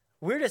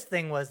 Weirdest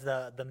thing was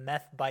the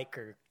meth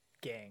biker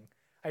gang.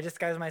 I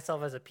disguised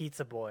myself as a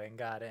pizza boy and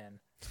got in.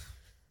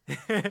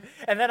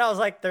 And then I was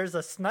like, there's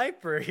a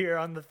sniper here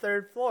on the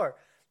 3rd floor.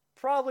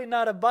 Probably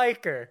not a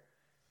biker.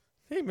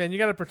 Hey man, you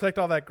got to protect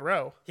all that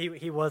grow.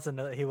 He wasn't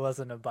a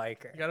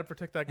biker. You got to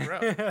protect that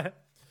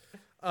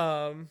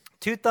grow.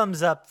 2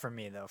 thumbs up for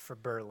me though for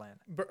Berlin.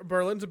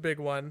 Berlin's a big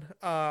one.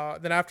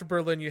 Then after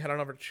Berlin, you head on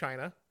over to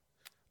China.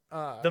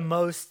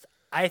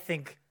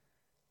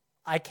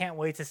 I can't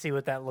wait to see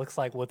what that looks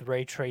like with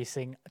ray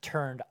tracing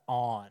turned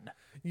on.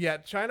 Yeah,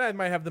 China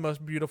might have the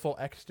most beautiful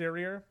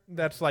exterior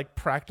that's like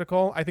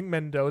practical. I think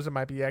Mendoza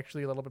might be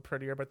actually a little bit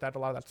prettier, but that a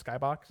lot of that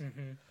skybox.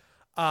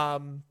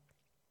 Mm-hmm.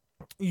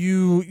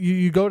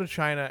 You go to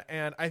China,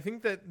 and I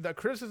think that the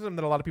criticism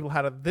that a lot of people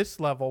had at this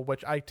level,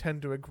 which I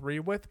tend to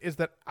agree with, is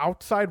that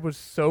outside was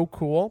so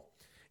cool,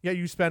 yet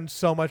you spend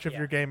so much of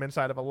your game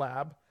inside of a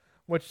lab,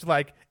 which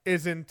like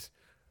isn't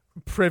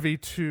privy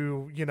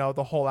to, you know,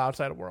 the whole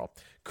outside world.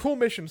 Cool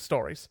mission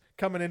stories,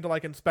 coming in to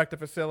like inspect a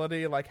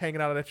facility, like hanging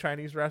out at a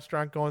Chinese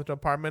restaurant, going to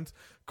apartments.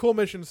 Cool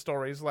mission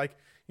stories, like,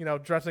 you know,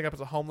 dressing up as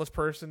a homeless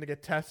person to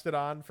get tested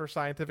on for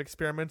scientific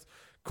experiments.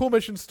 Cool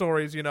mission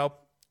stories, you know,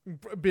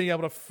 being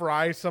able to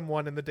fry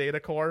someone in the data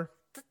core.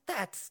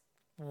 That's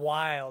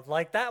wild.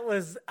 Like that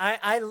was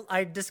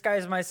I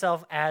disguised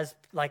myself as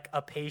like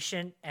a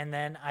patient, and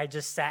then I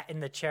just sat in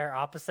the chair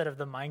opposite of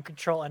the mind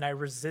control and I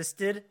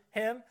resisted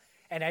him.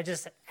 And I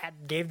just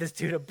gave this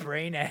dude a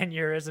brain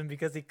aneurysm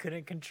because he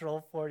couldn't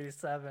control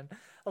 47. I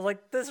was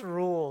like, this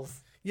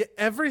rules. Yeah,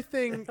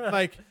 everything,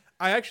 like,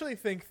 I actually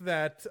think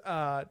that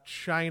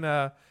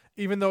China,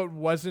 even though it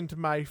wasn't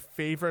my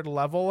favorite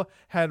level,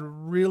 had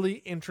really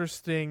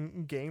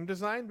interesting game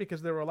design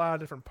because there were a lot of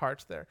different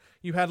parts there.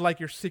 You had, like,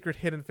 your secret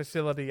hidden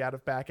facility out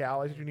of back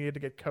alleys you needed to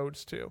get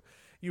codes to.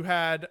 You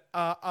had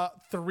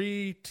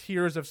 3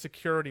 tiers of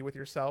security with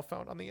your cell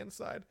phone on the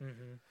inside.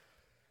 Mm-hmm.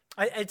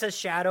 It's a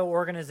shadow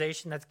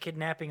organization that's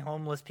kidnapping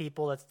homeless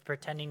people, that's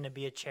pretending to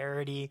be a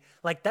charity.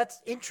 Like,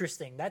 that's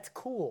interesting. That's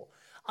cool.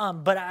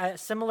 But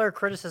similar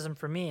criticism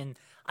for me. And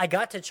I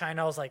got to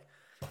China. I was like,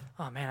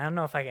 oh, man, I don't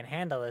know if I can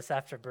handle this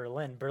after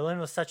Berlin. Berlin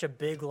was such a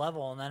big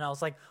level. And then I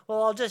was like,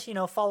 well, I'll just,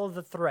 follow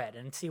the thread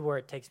and see where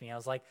it takes me. I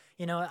was like,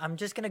 I'm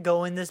just going to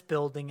go in this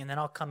building and then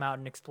I'll come out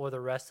and explore the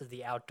rest of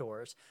the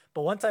outdoors.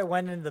 But once I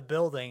went into the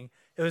building,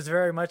 it was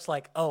very much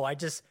like, oh, I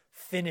just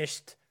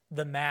finished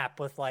the map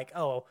with like,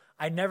 oh,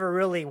 I never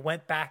really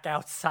went back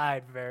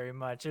outside very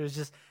much. It was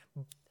just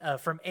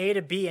from A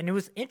to B, and it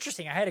was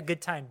interesting. I had a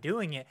good time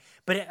doing it,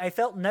 but I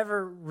felt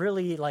never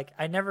really like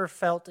I never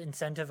felt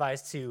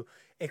incentivized to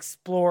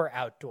explore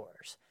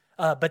outdoors.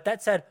 But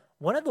that said,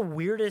 one of the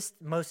weirdest,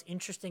 most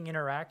interesting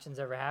interactions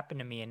ever happened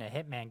to me in a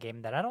Hitman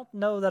game that I don't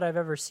know that I've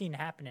ever seen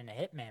happen in a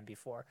Hitman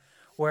before,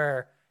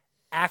 where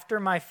after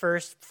my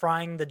first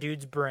frying the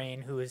dude's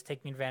brain who was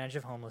taking advantage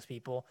of homeless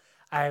people,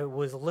 I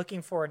was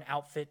looking for an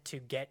outfit to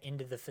get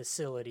into the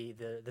facility,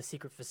 the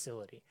secret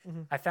facility.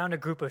 Mm-hmm. I found a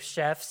group of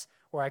chefs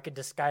where I could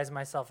disguise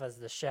myself as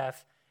the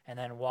chef and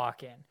then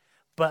walk in.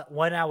 But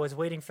when I was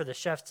waiting for the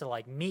chefs to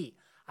like meet,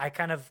 I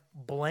kind of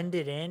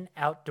blended in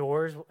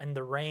outdoors in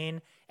the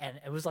rain, and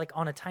it was like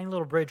on a tiny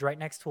little bridge right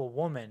next to a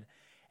woman.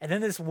 And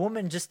then this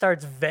woman just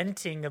starts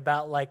venting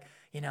about like,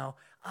 oh,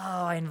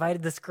 I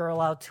invited this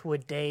girl out to a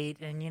date,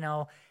 and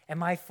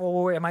am I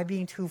forward? Am I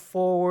being too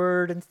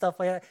forward and stuff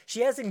like that?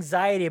 She has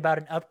anxiety about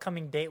an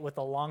upcoming date with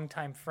a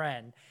longtime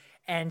friend,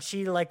 and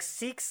she like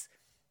seeks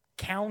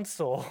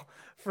counsel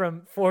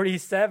from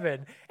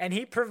 47, and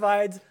he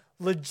provides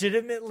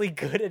legitimately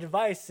good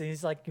advice. And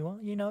he's like,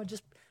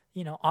 just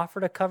offer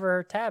to cover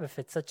her tab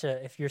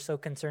if you're so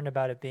concerned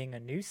about it being a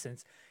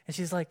nuisance. And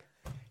she's like,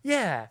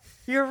 yeah,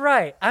 you're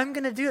right. I'm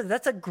gonna do it.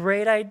 That's a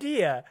great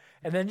idea.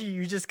 And then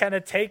you just kind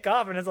of take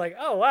off, and it's like,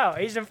 oh wow,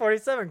 Agent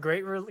 47,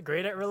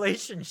 great at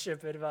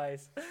relationship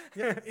advice.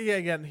 Yeah,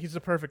 again, he's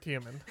a perfect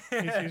human.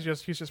 He's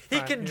just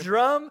he can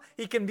drum.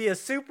 He can be a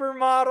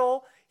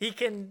supermodel. He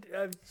can.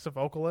 He's a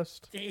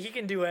vocalist. He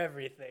can do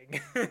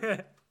everything.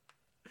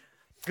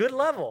 Good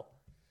level.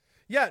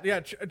 Yeah.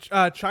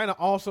 China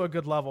also a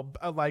good level,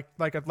 like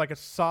a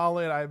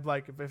solid.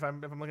 If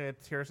I'm looking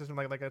at tier system,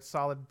 like a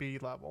solid B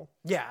level.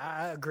 Yeah,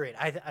 I agree.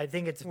 I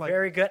think it's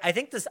very good. I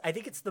think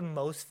it's the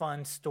most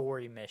fun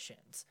story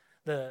missions.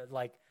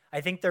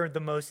 I think they're the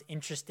most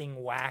interesting,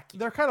 wacky.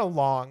 They're kind of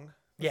long.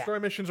 Yeah.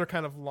 Story missions are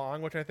kind of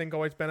long, which I think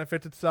always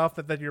benefits itself.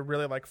 That you're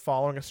really like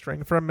following a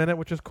string for a minute,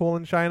 which is cool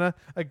in China.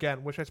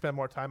 Again, wish I spent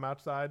more time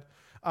outside.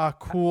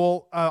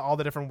 Cool. All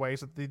the different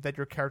ways that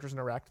your characters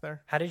interact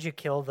there. How did you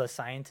kill the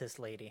scientist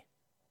lady?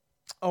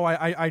 Oh,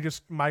 I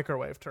just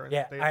microwaved her.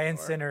 Yeah, I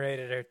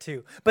incinerated her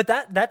too. But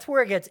that's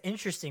where it gets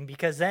interesting,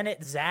 because then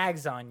it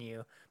zags on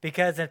you,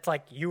 because it's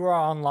like you are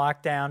on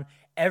lockdown.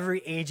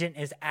 Every agent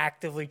is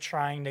actively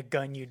trying to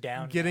gun you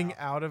down. Getting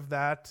out of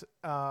that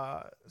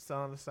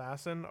Silent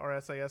Assassin or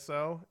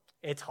SASO,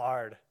 it's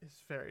hard.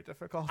 It's very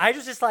difficult. I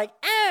was just like,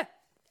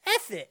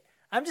 F it.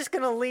 I'm just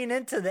going to lean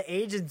into the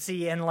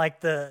agency and like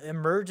the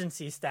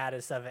emergency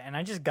status of it. And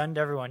I just gunned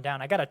everyone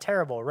down. I got a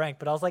terrible rank,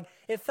 but I was like,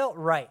 it felt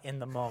right in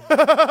the moment.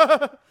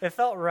 It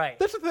felt right.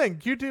 That's the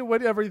thing. You do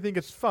whatever you think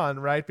is fun,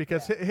 right?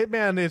 Because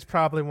Hitman is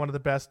probably one of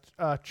the best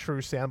true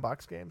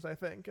sandbox games, I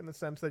think, in the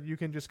sense that you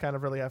can just kind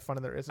of really have fun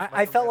and there isn't.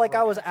 I felt like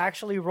I was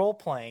actually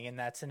role-playing in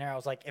that scenario. I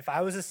was like, if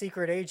I was a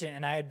secret agent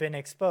and I had been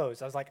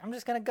exposed, I was like, I'm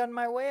just going to gun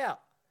my way out.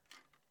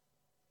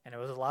 And it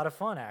was a lot of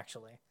fun,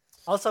 actually.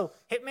 Also,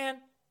 Hitman,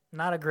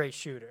 not a great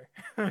shooter.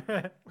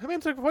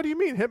 Hitman's like, what do you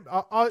mean?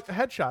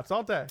 Headshots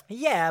all day.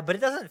 Yeah, but it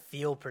doesn't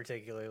feel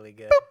particularly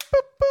good. Boop,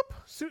 boop,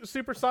 boop.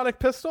 Supersonic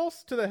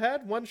pistols to the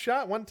head, one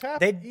shot, one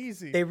tap,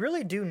 easy. They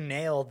really do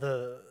nail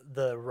the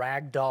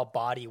ragdoll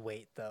body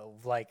weight, though.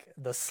 Like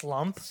the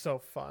slump. So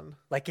fun.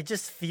 Like it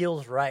just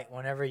feels right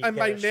whenever you. And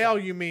by nail,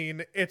 you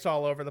mean it's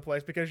all over the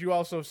place, because you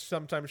also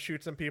sometimes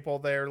shoot some people,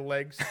 their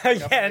legs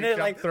and it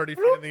like 30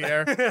 feet in the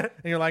air, and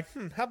you're like,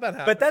 how'd that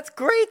happen? But that's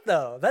great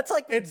though. That's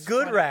like it's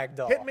good funny.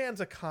 Ragdoll.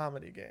 Hitman's a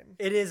comedy game.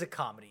 It is a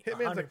comedy.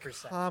 Hitman's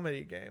 100%. a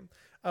comedy game,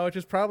 which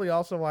is probably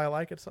also why I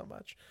like it so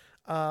much.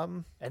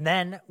 And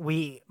then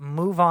we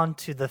move on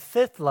to the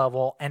 5th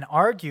level, and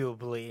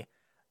arguably,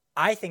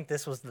 I think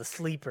this was the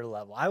sleeper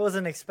level. I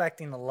wasn't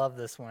expecting to love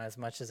this one as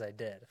much as I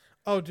did.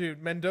 Oh,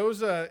 dude,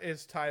 Mendoza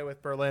is tied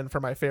with Berlin for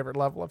my favorite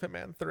level of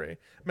Hitman 3.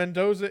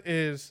 Mendoza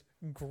is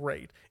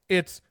great.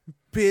 It's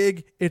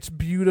big. It's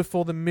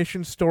beautiful. The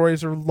mission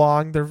stories are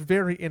long. They're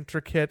very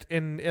intricate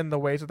in the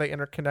ways that they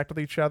interconnect with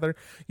each other.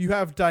 You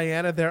have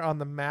Diana there on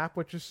the map,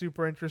 which is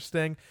super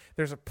interesting.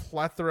 There's a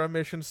plethora of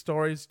mission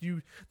stories.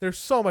 There's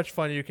so much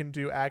fun you can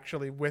do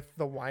actually with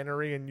the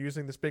winery and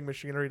using this big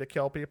machinery to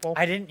kill people.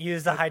 I didn't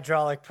use the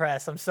hydraulic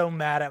press. I'm so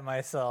mad at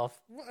myself.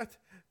 What?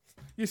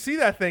 You see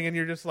that thing and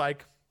you're just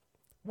like,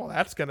 well,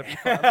 that's going to be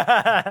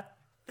fun.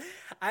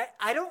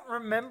 I don't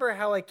remember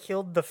how I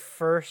killed the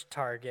first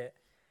target.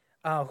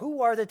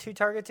 Who are the 2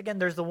 targets again?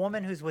 There's the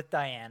woman who's with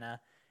Diana,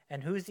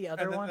 and who's the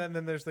other one? And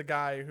then there's the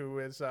guy who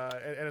is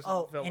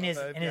in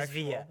his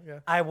villa. Yeah.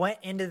 I went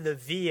into the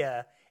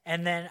villa,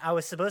 and then I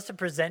was supposed to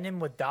present him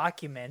with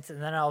documents,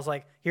 and then I was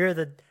like,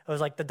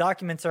 the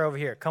documents are over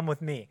here. Come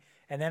with me.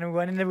 And then we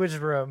went into his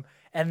room,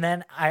 and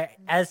then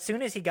as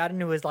soon as he got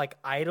into his like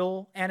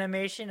idle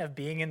animation of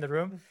being in the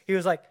room, he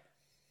was like,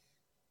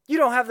 "You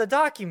don't have the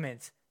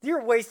documents.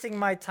 You're wasting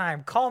my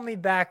time. Call me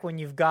back when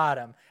you've got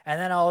them."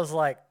 And then I was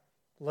like,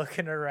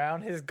 looking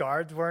around, his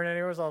guards weren't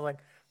anywhere, so I was like,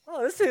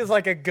 oh, this seems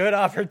like a good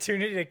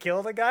opportunity to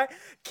kill the guy.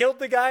 Killed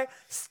the guy,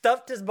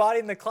 stuffed his body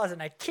in the closet,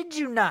 and I kid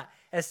you not,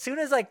 as soon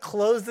as I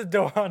closed the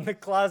door on the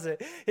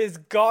closet, his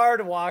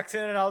guard walks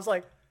in, and I was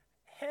like,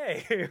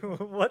 hey,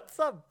 what's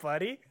up,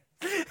 buddy?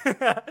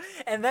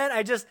 And then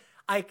I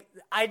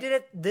did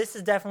it. This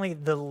is definitely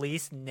the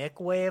least Nick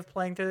way of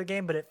playing through the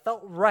game, but it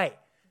felt right,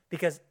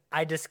 because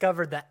I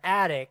discovered the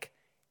attic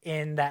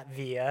in that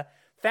villa,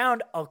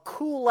 found a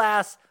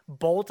cool-ass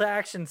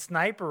bolt-action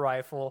sniper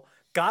rifle,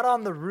 got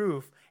on the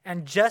roof,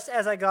 and just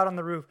as I got on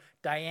the roof,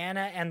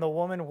 Diana and the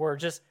woman were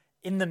just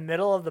in the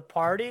middle of the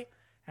party,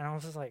 and I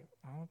was just like,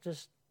 I'll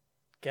just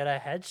get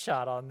a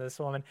headshot on this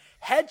woman.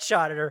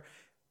 Headshotted her,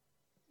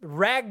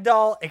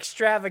 ragdoll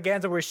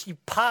extravaganza where she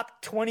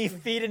popped 20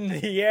 feet into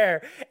the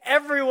air.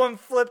 Everyone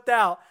flipped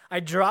out. I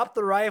dropped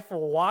the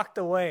rifle, walked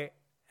away,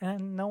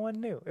 and no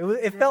one knew.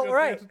 It felt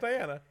right.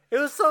 Diana. It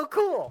was so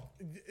cool.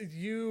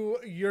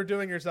 You're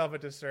doing yourself a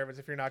disservice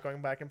if you're not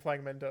going back and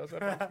playing Mendoza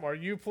once more.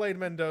 You played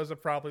Mendoza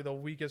probably the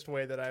weakest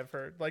way that I've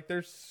heard. Like,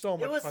 there's so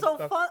much. It was fun so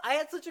stuff. fun. I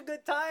had such a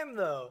good time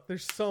though.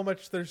 There's so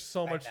much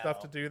stuff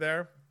to do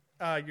there.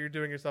 You're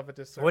doing yourself a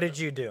disservice. What did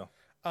you do?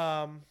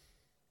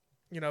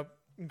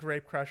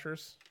 Grape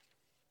crushers,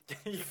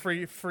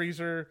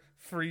 freezer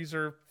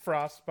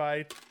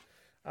frostbite,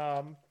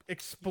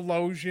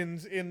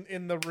 explosions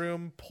in the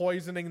room,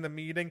 poisoning the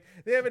meeting.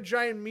 They have a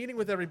giant meeting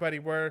with everybody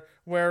where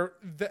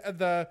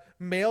the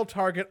male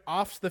target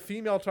offs the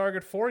female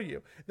target for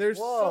you. There's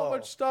so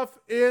much stuff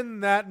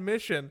in that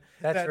mission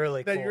that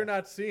really cool. you're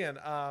not seeing.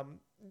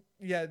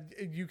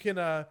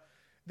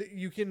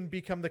 You can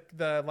become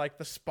the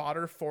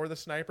spotter for the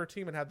sniper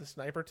team and have the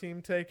sniper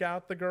team take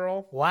out the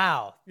girl.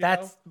 Wow,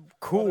 that's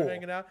cool. While they're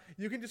hanging out.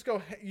 You can just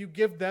go. You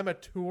give them a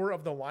tour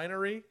of the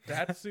winery.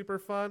 That's super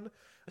fun.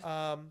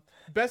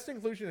 Best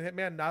inclusion in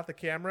Hitman, not the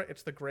camera.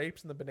 It's the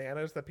grapes and the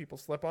bananas that people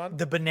slip on.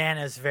 The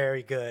banana is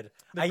very good.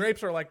 The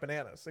grapes are like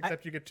bananas,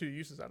 except you get 2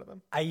 uses out of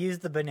them. I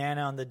used the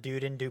banana on the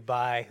dude in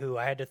Dubai who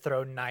I had to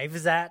throw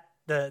knives at.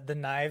 The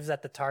knives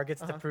at the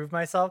targets to prove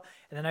myself,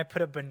 and then I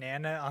put a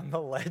banana on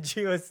the ledge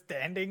he was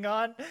standing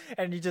on,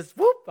 and he just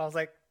whoop. I was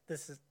like,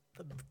 "This is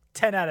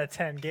 10 out of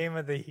 10 game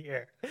of the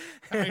year."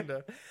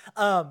 Kinda.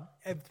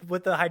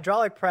 With the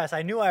hydraulic press,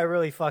 I knew I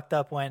really fucked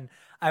up when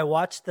I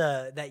watched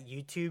that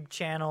YouTube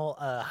channel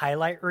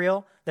highlight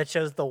reel that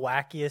shows the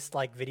wackiest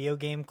like video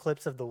game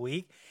clips of the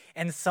week,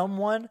 and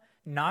someone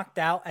knocked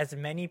out as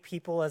many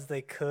people as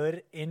they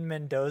could in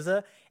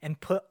Mendoza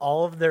and put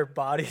all of their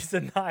bodies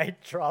in the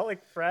hydraulic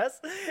press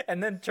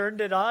and then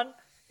turned it on.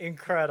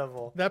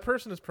 Incredible. That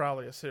person is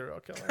probably a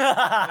serial killer.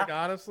 Like,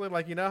 honestly,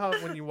 like, you know how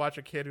when you watch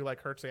a kid who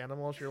like hurts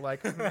animals, you're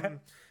like,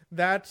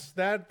 that's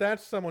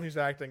someone who's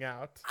acting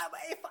out.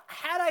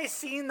 Had I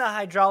seen the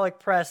hydraulic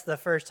press the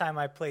first time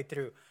I played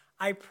through,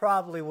 I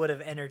probably would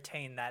have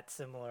entertained that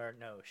similar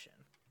notion.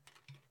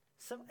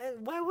 So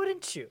why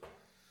wouldn't you?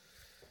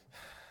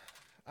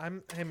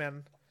 Hey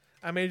man,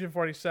 I'm Agent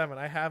 47.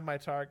 I have my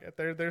target.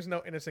 There's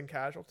no innocent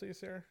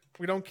casualties here.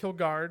 We don't kill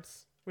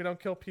guards. We don't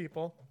kill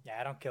people. Yeah,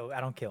 I don't kill.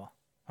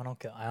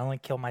 I only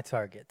kill my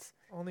targets.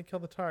 Only kill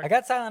the target. I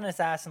got Silent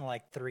Assassin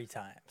like 3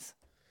 times.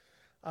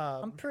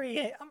 I'm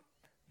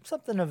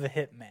something of a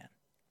hitman.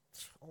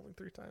 Only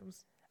 3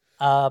 times.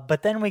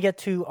 But then we get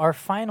to our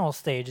final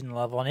stage in the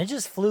level, and it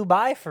just flew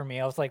by for me.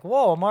 I was like,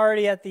 whoa, I'm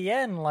already at the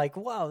end. Like,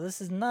 wow, this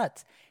is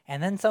nuts.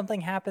 And then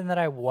something happened that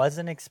I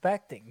wasn't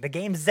expecting. The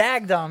game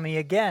zagged on me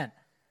again.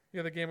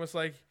 Yeah, the game was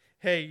like,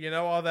 hey, you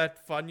know all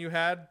that fun you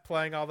had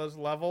playing all those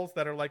levels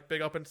that are like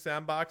big open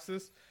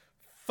sandboxes?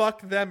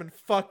 Fuck them and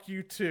fuck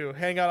you too.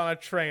 Hang out on a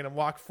train and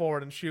walk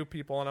forward and shoot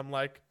people. And I'm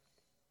like,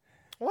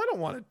 well, I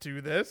don't want to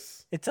do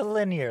this. It's a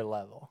linear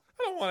level.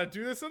 I don't want to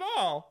do this at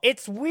all.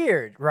 It's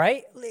weird,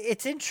 right?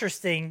 It's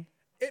interesting.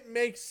 It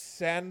makes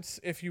sense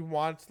if you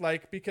want,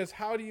 like, because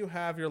how do you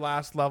have your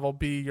last level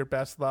be your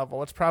best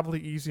level? It's probably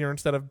easier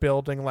instead of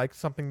building like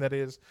something that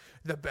is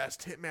the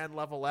best Hitman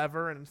level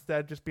ever, and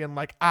instead just being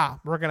like,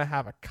 we're going to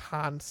have a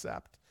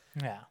concept.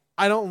 Yeah.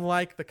 I don't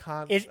like the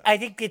concept. I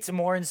think it's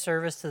more in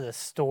service to the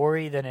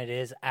story than it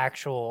is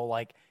actual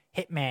like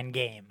Hitman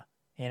game.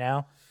 You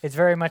know, it's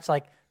very much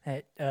like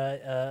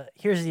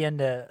here's the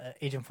end of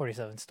Agent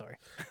 47 story.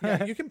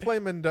 Yeah, you can play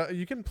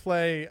You can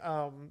play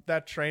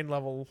that train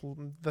level,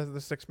 the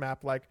 6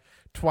 map, like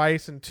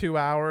twice in 2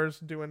 hours,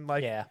 doing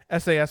like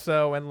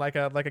SASO and like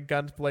a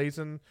guns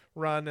blazing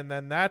run, and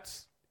then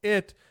that's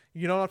it.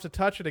 You don't have to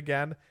touch it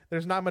again.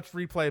 There's not much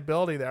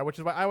replayability there, which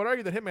is why I would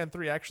argue that Hitman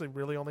 3 actually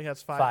really only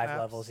has 5 maps.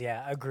 Levels.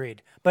 Yeah,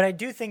 agreed. But I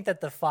do think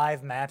that the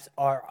 5 maps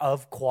are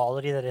of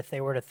quality that if they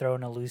were to throw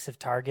in elusive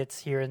targets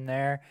here and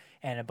there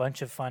and a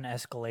bunch of fun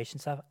escalation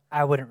stuff,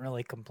 I wouldn't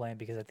really complain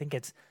because I think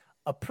it's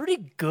a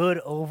pretty good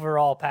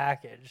overall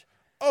package.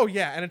 Oh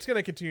yeah, and it's going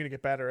to continue to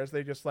get better as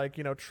they just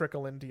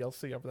trickle in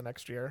DLC over the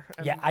next year.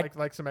 And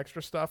like some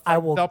extra stuff. I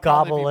will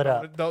gobble it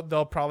up.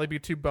 There'll probably be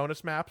 2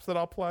 bonus maps that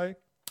I'll play.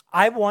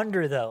 I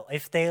wonder though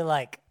if they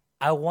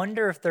I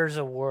wonder if there's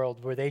a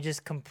world where they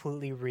just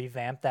completely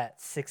revamp that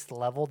 6th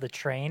level, the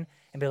train,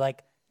 and be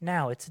like,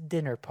 now it's a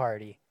dinner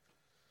party.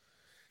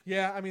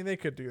 Yeah, I mean they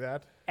could do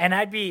that. And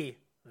I'd be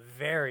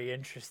very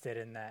interested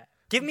in that.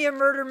 Give me a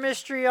murder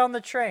mystery on the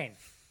train.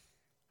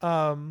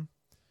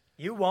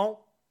 You won't.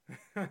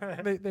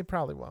 they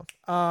probably won't.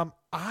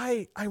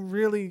 I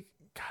really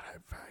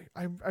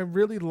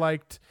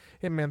liked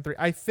Hitman 3.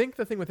 I think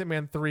the thing with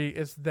Hitman 3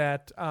 is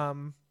that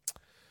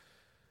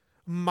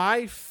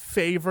my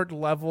favorite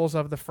levels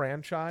of the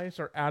franchise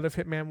are out of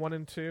Hitman 1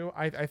 and 2.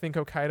 I think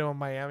Hokkaido and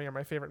Miami are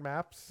my favorite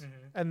maps.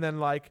 Mm-hmm. And then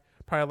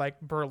probably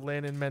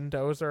Berlin and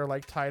Mendoza are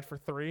tied for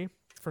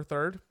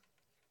third.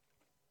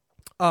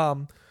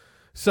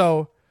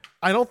 So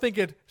I don't think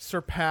it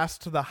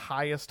surpassed the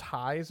highest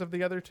highs of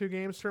the other 2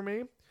 games for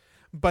me,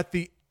 but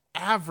the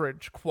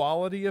average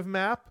quality of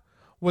map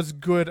was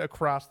good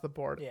across the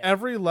board. Yeah.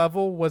 Every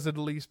level was at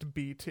least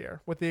B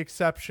tier, with the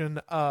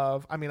exception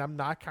of, I mean, I'm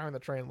not counting the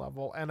train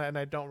level, and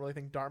I don't really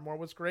think Dartmoor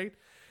was great.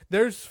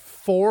 There's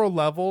 4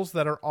 levels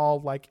that are all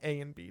like A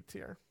and B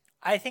tier.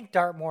 I think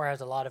Dartmoor has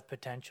a lot of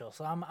potential,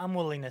 so I'm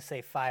willing to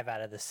say 5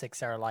 out of the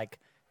 6 are like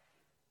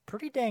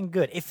pretty dang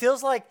good. It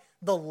feels like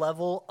the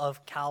level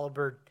of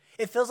caliber.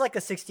 It feels like a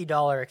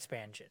 $60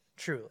 expansion,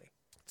 truly.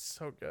 It's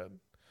so good.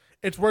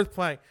 It's worth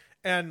playing.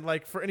 And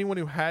like for anyone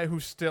who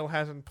still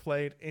hasn't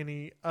played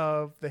any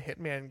of the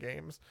Hitman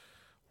games,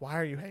 why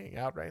are you hanging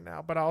out right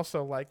now? But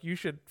also, like, you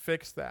should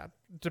fix that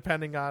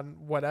depending on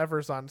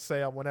whatever's on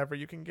sale whenever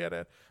you can get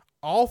it.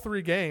 All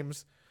 3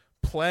 games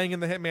playing in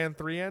the Hitman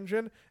 3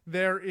 engine,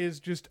 there is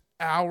just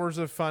hours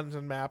of fun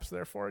and maps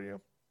there for you.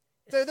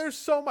 There's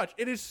so much.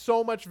 It is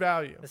so much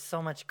value. There's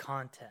so much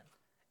content.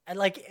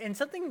 And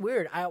something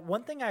weird.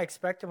 One thing I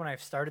expected when I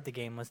started the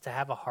game was to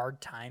have a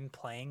hard time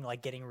playing,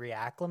 like getting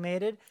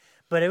reacclimated.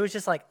 But it was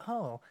just like,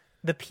 oh,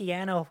 the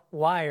piano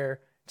wire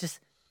just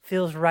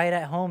feels right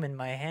at home in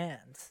my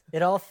hands.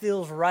 It all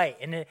feels right.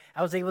 And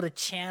I was able to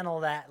channel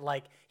that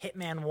like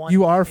Hitman 1.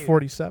 You are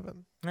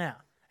 47. Yeah.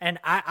 And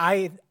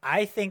I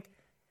think,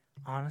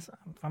 honestly,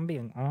 if I'm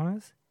being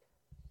honest,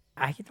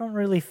 I don't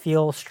really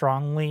feel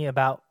strongly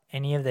about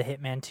any of the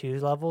Hitman 2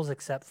 levels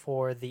except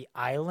for the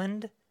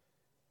island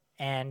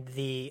and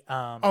the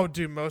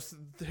most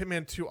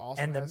Hitman 2 also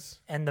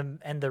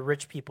and the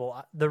rich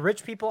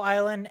people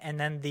island, and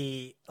then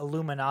the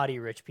Illuminati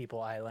rich people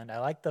island. I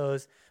like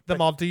those. The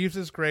Maldives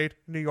is great.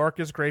 New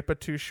York is great,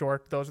 but too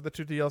short. Those are the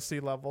 2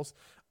 DLC levels.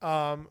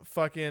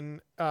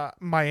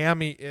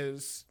 Miami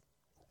is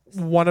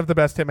one of the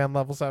best Hitman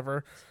levels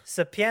ever.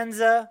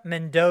 Sapienza,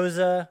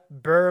 Mendoza,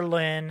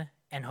 Berlin,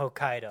 and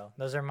Hokkaido.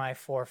 Those are my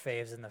 4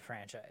 faves in the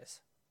franchise.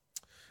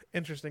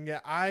 Interesting. Yeah,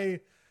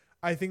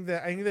 I think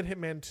that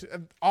Hitman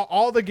 2,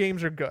 all the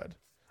games are good.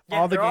 Yeah,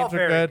 all the games are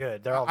very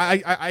good. They're all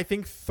I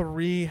think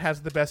 3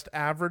 has the best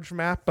average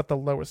map, but the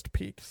lowest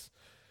peaks.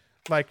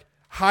 Like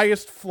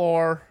highest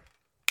floor,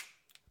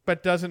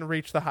 but doesn't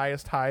reach the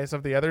highest highs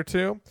of the other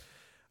 2.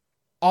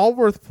 All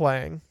worth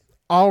playing,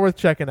 all worth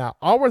checking out,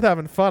 all worth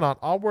having fun on,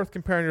 all worth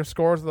comparing your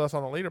scores with us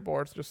on the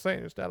leaderboards. Just saying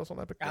your status on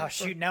Epic. Oh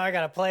shoot! Now I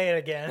gotta play it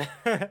again.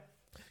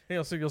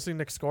 You'll see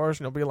Nick's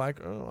scores, and you'll be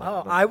like,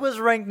 I was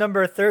ranked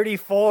number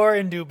 34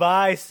 in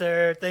Dubai,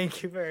 sir.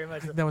 Thank you very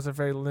much. That was a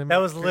very limited.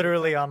 That was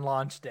literally on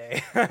launch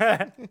day.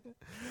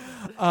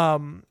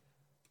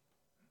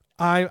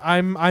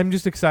 I'm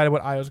just excited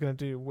what IO's going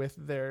to do with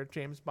their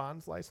James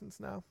Bond's license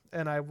now,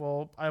 and I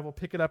will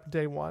pick it up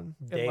day one.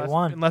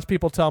 Unless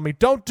people tell me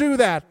don't do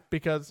that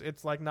because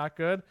it's like not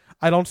good.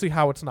 I don't see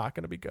how it's not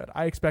going to be good.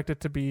 I expect it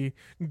to be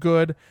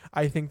good.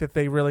 I think that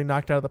they really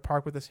knocked out of the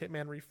park with this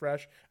Hitman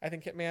refresh. I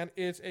think Hitman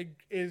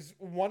is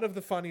one of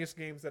the funniest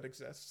games that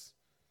exists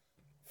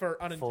for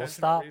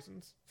unintentional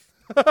reasons.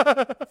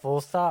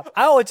 Full stop.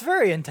 Oh, it's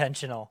very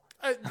intentional.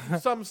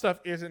 Some stuff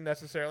isn't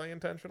necessarily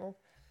intentional.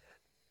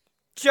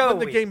 Joey, when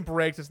the game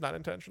breaks, it's not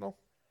intentional.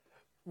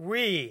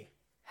 We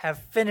have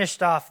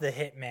finished off the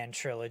Hitman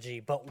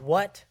trilogy, but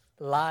what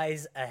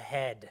lies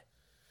ahead?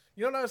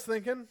 You know what I was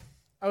thinking?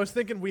 I was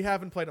thinking we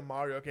haven't played a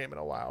Mario game in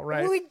a while,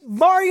 right?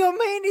 Mario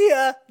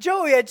Mania!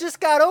 Joey, I just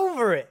got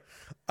over it.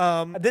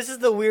 This is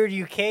the weird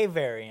UK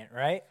variant,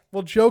 right?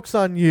 Well, joke's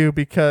on you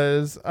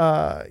because,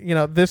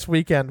 this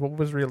weekend what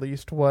was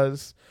released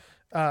was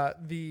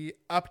the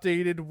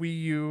updated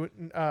Wii U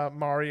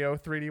Mario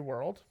 3D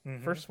World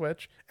for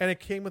Switch, and it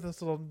came with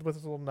this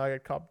little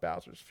nugget called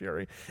Bowser's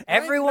Fury.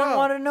 Everyone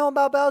wanted to know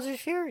about Bowser's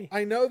Fury.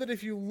 I know that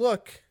if you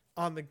look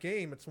on the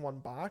game, it's one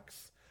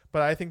box,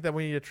 but I think that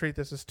we need to treat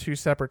this as 2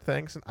 separate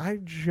things, and I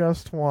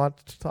just want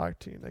to talk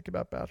to you, Nick,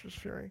 about Bowser's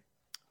Fury.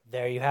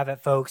 There you have it,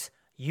 folks.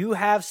 You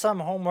have some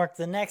homework.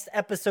 The next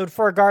episode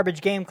for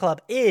Garbage Game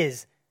Club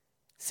is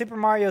Super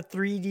Mario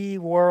 3D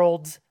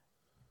Worlds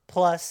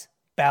plus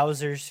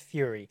Bowser's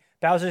Fury.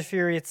 Bowser's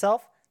Fury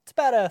itself, it's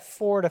about a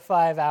 4 to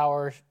 5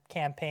 hour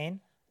campaign.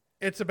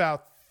 It's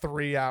about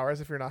 3 hours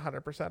if you're not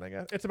 100%ing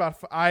it. It's about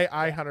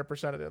I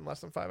 100%ed it in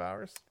less than 5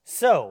 hours.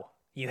 So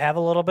you have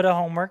a little bit of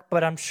homework,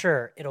 but I'm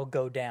sure it'll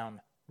go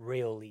down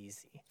real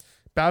easy.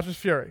 Bowser's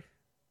Fury.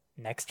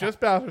 Next time.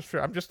 Just Bowser's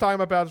Fury. I'm just talking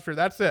about Bowser's Fury.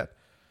 That's it.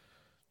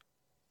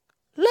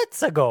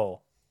 Let's go.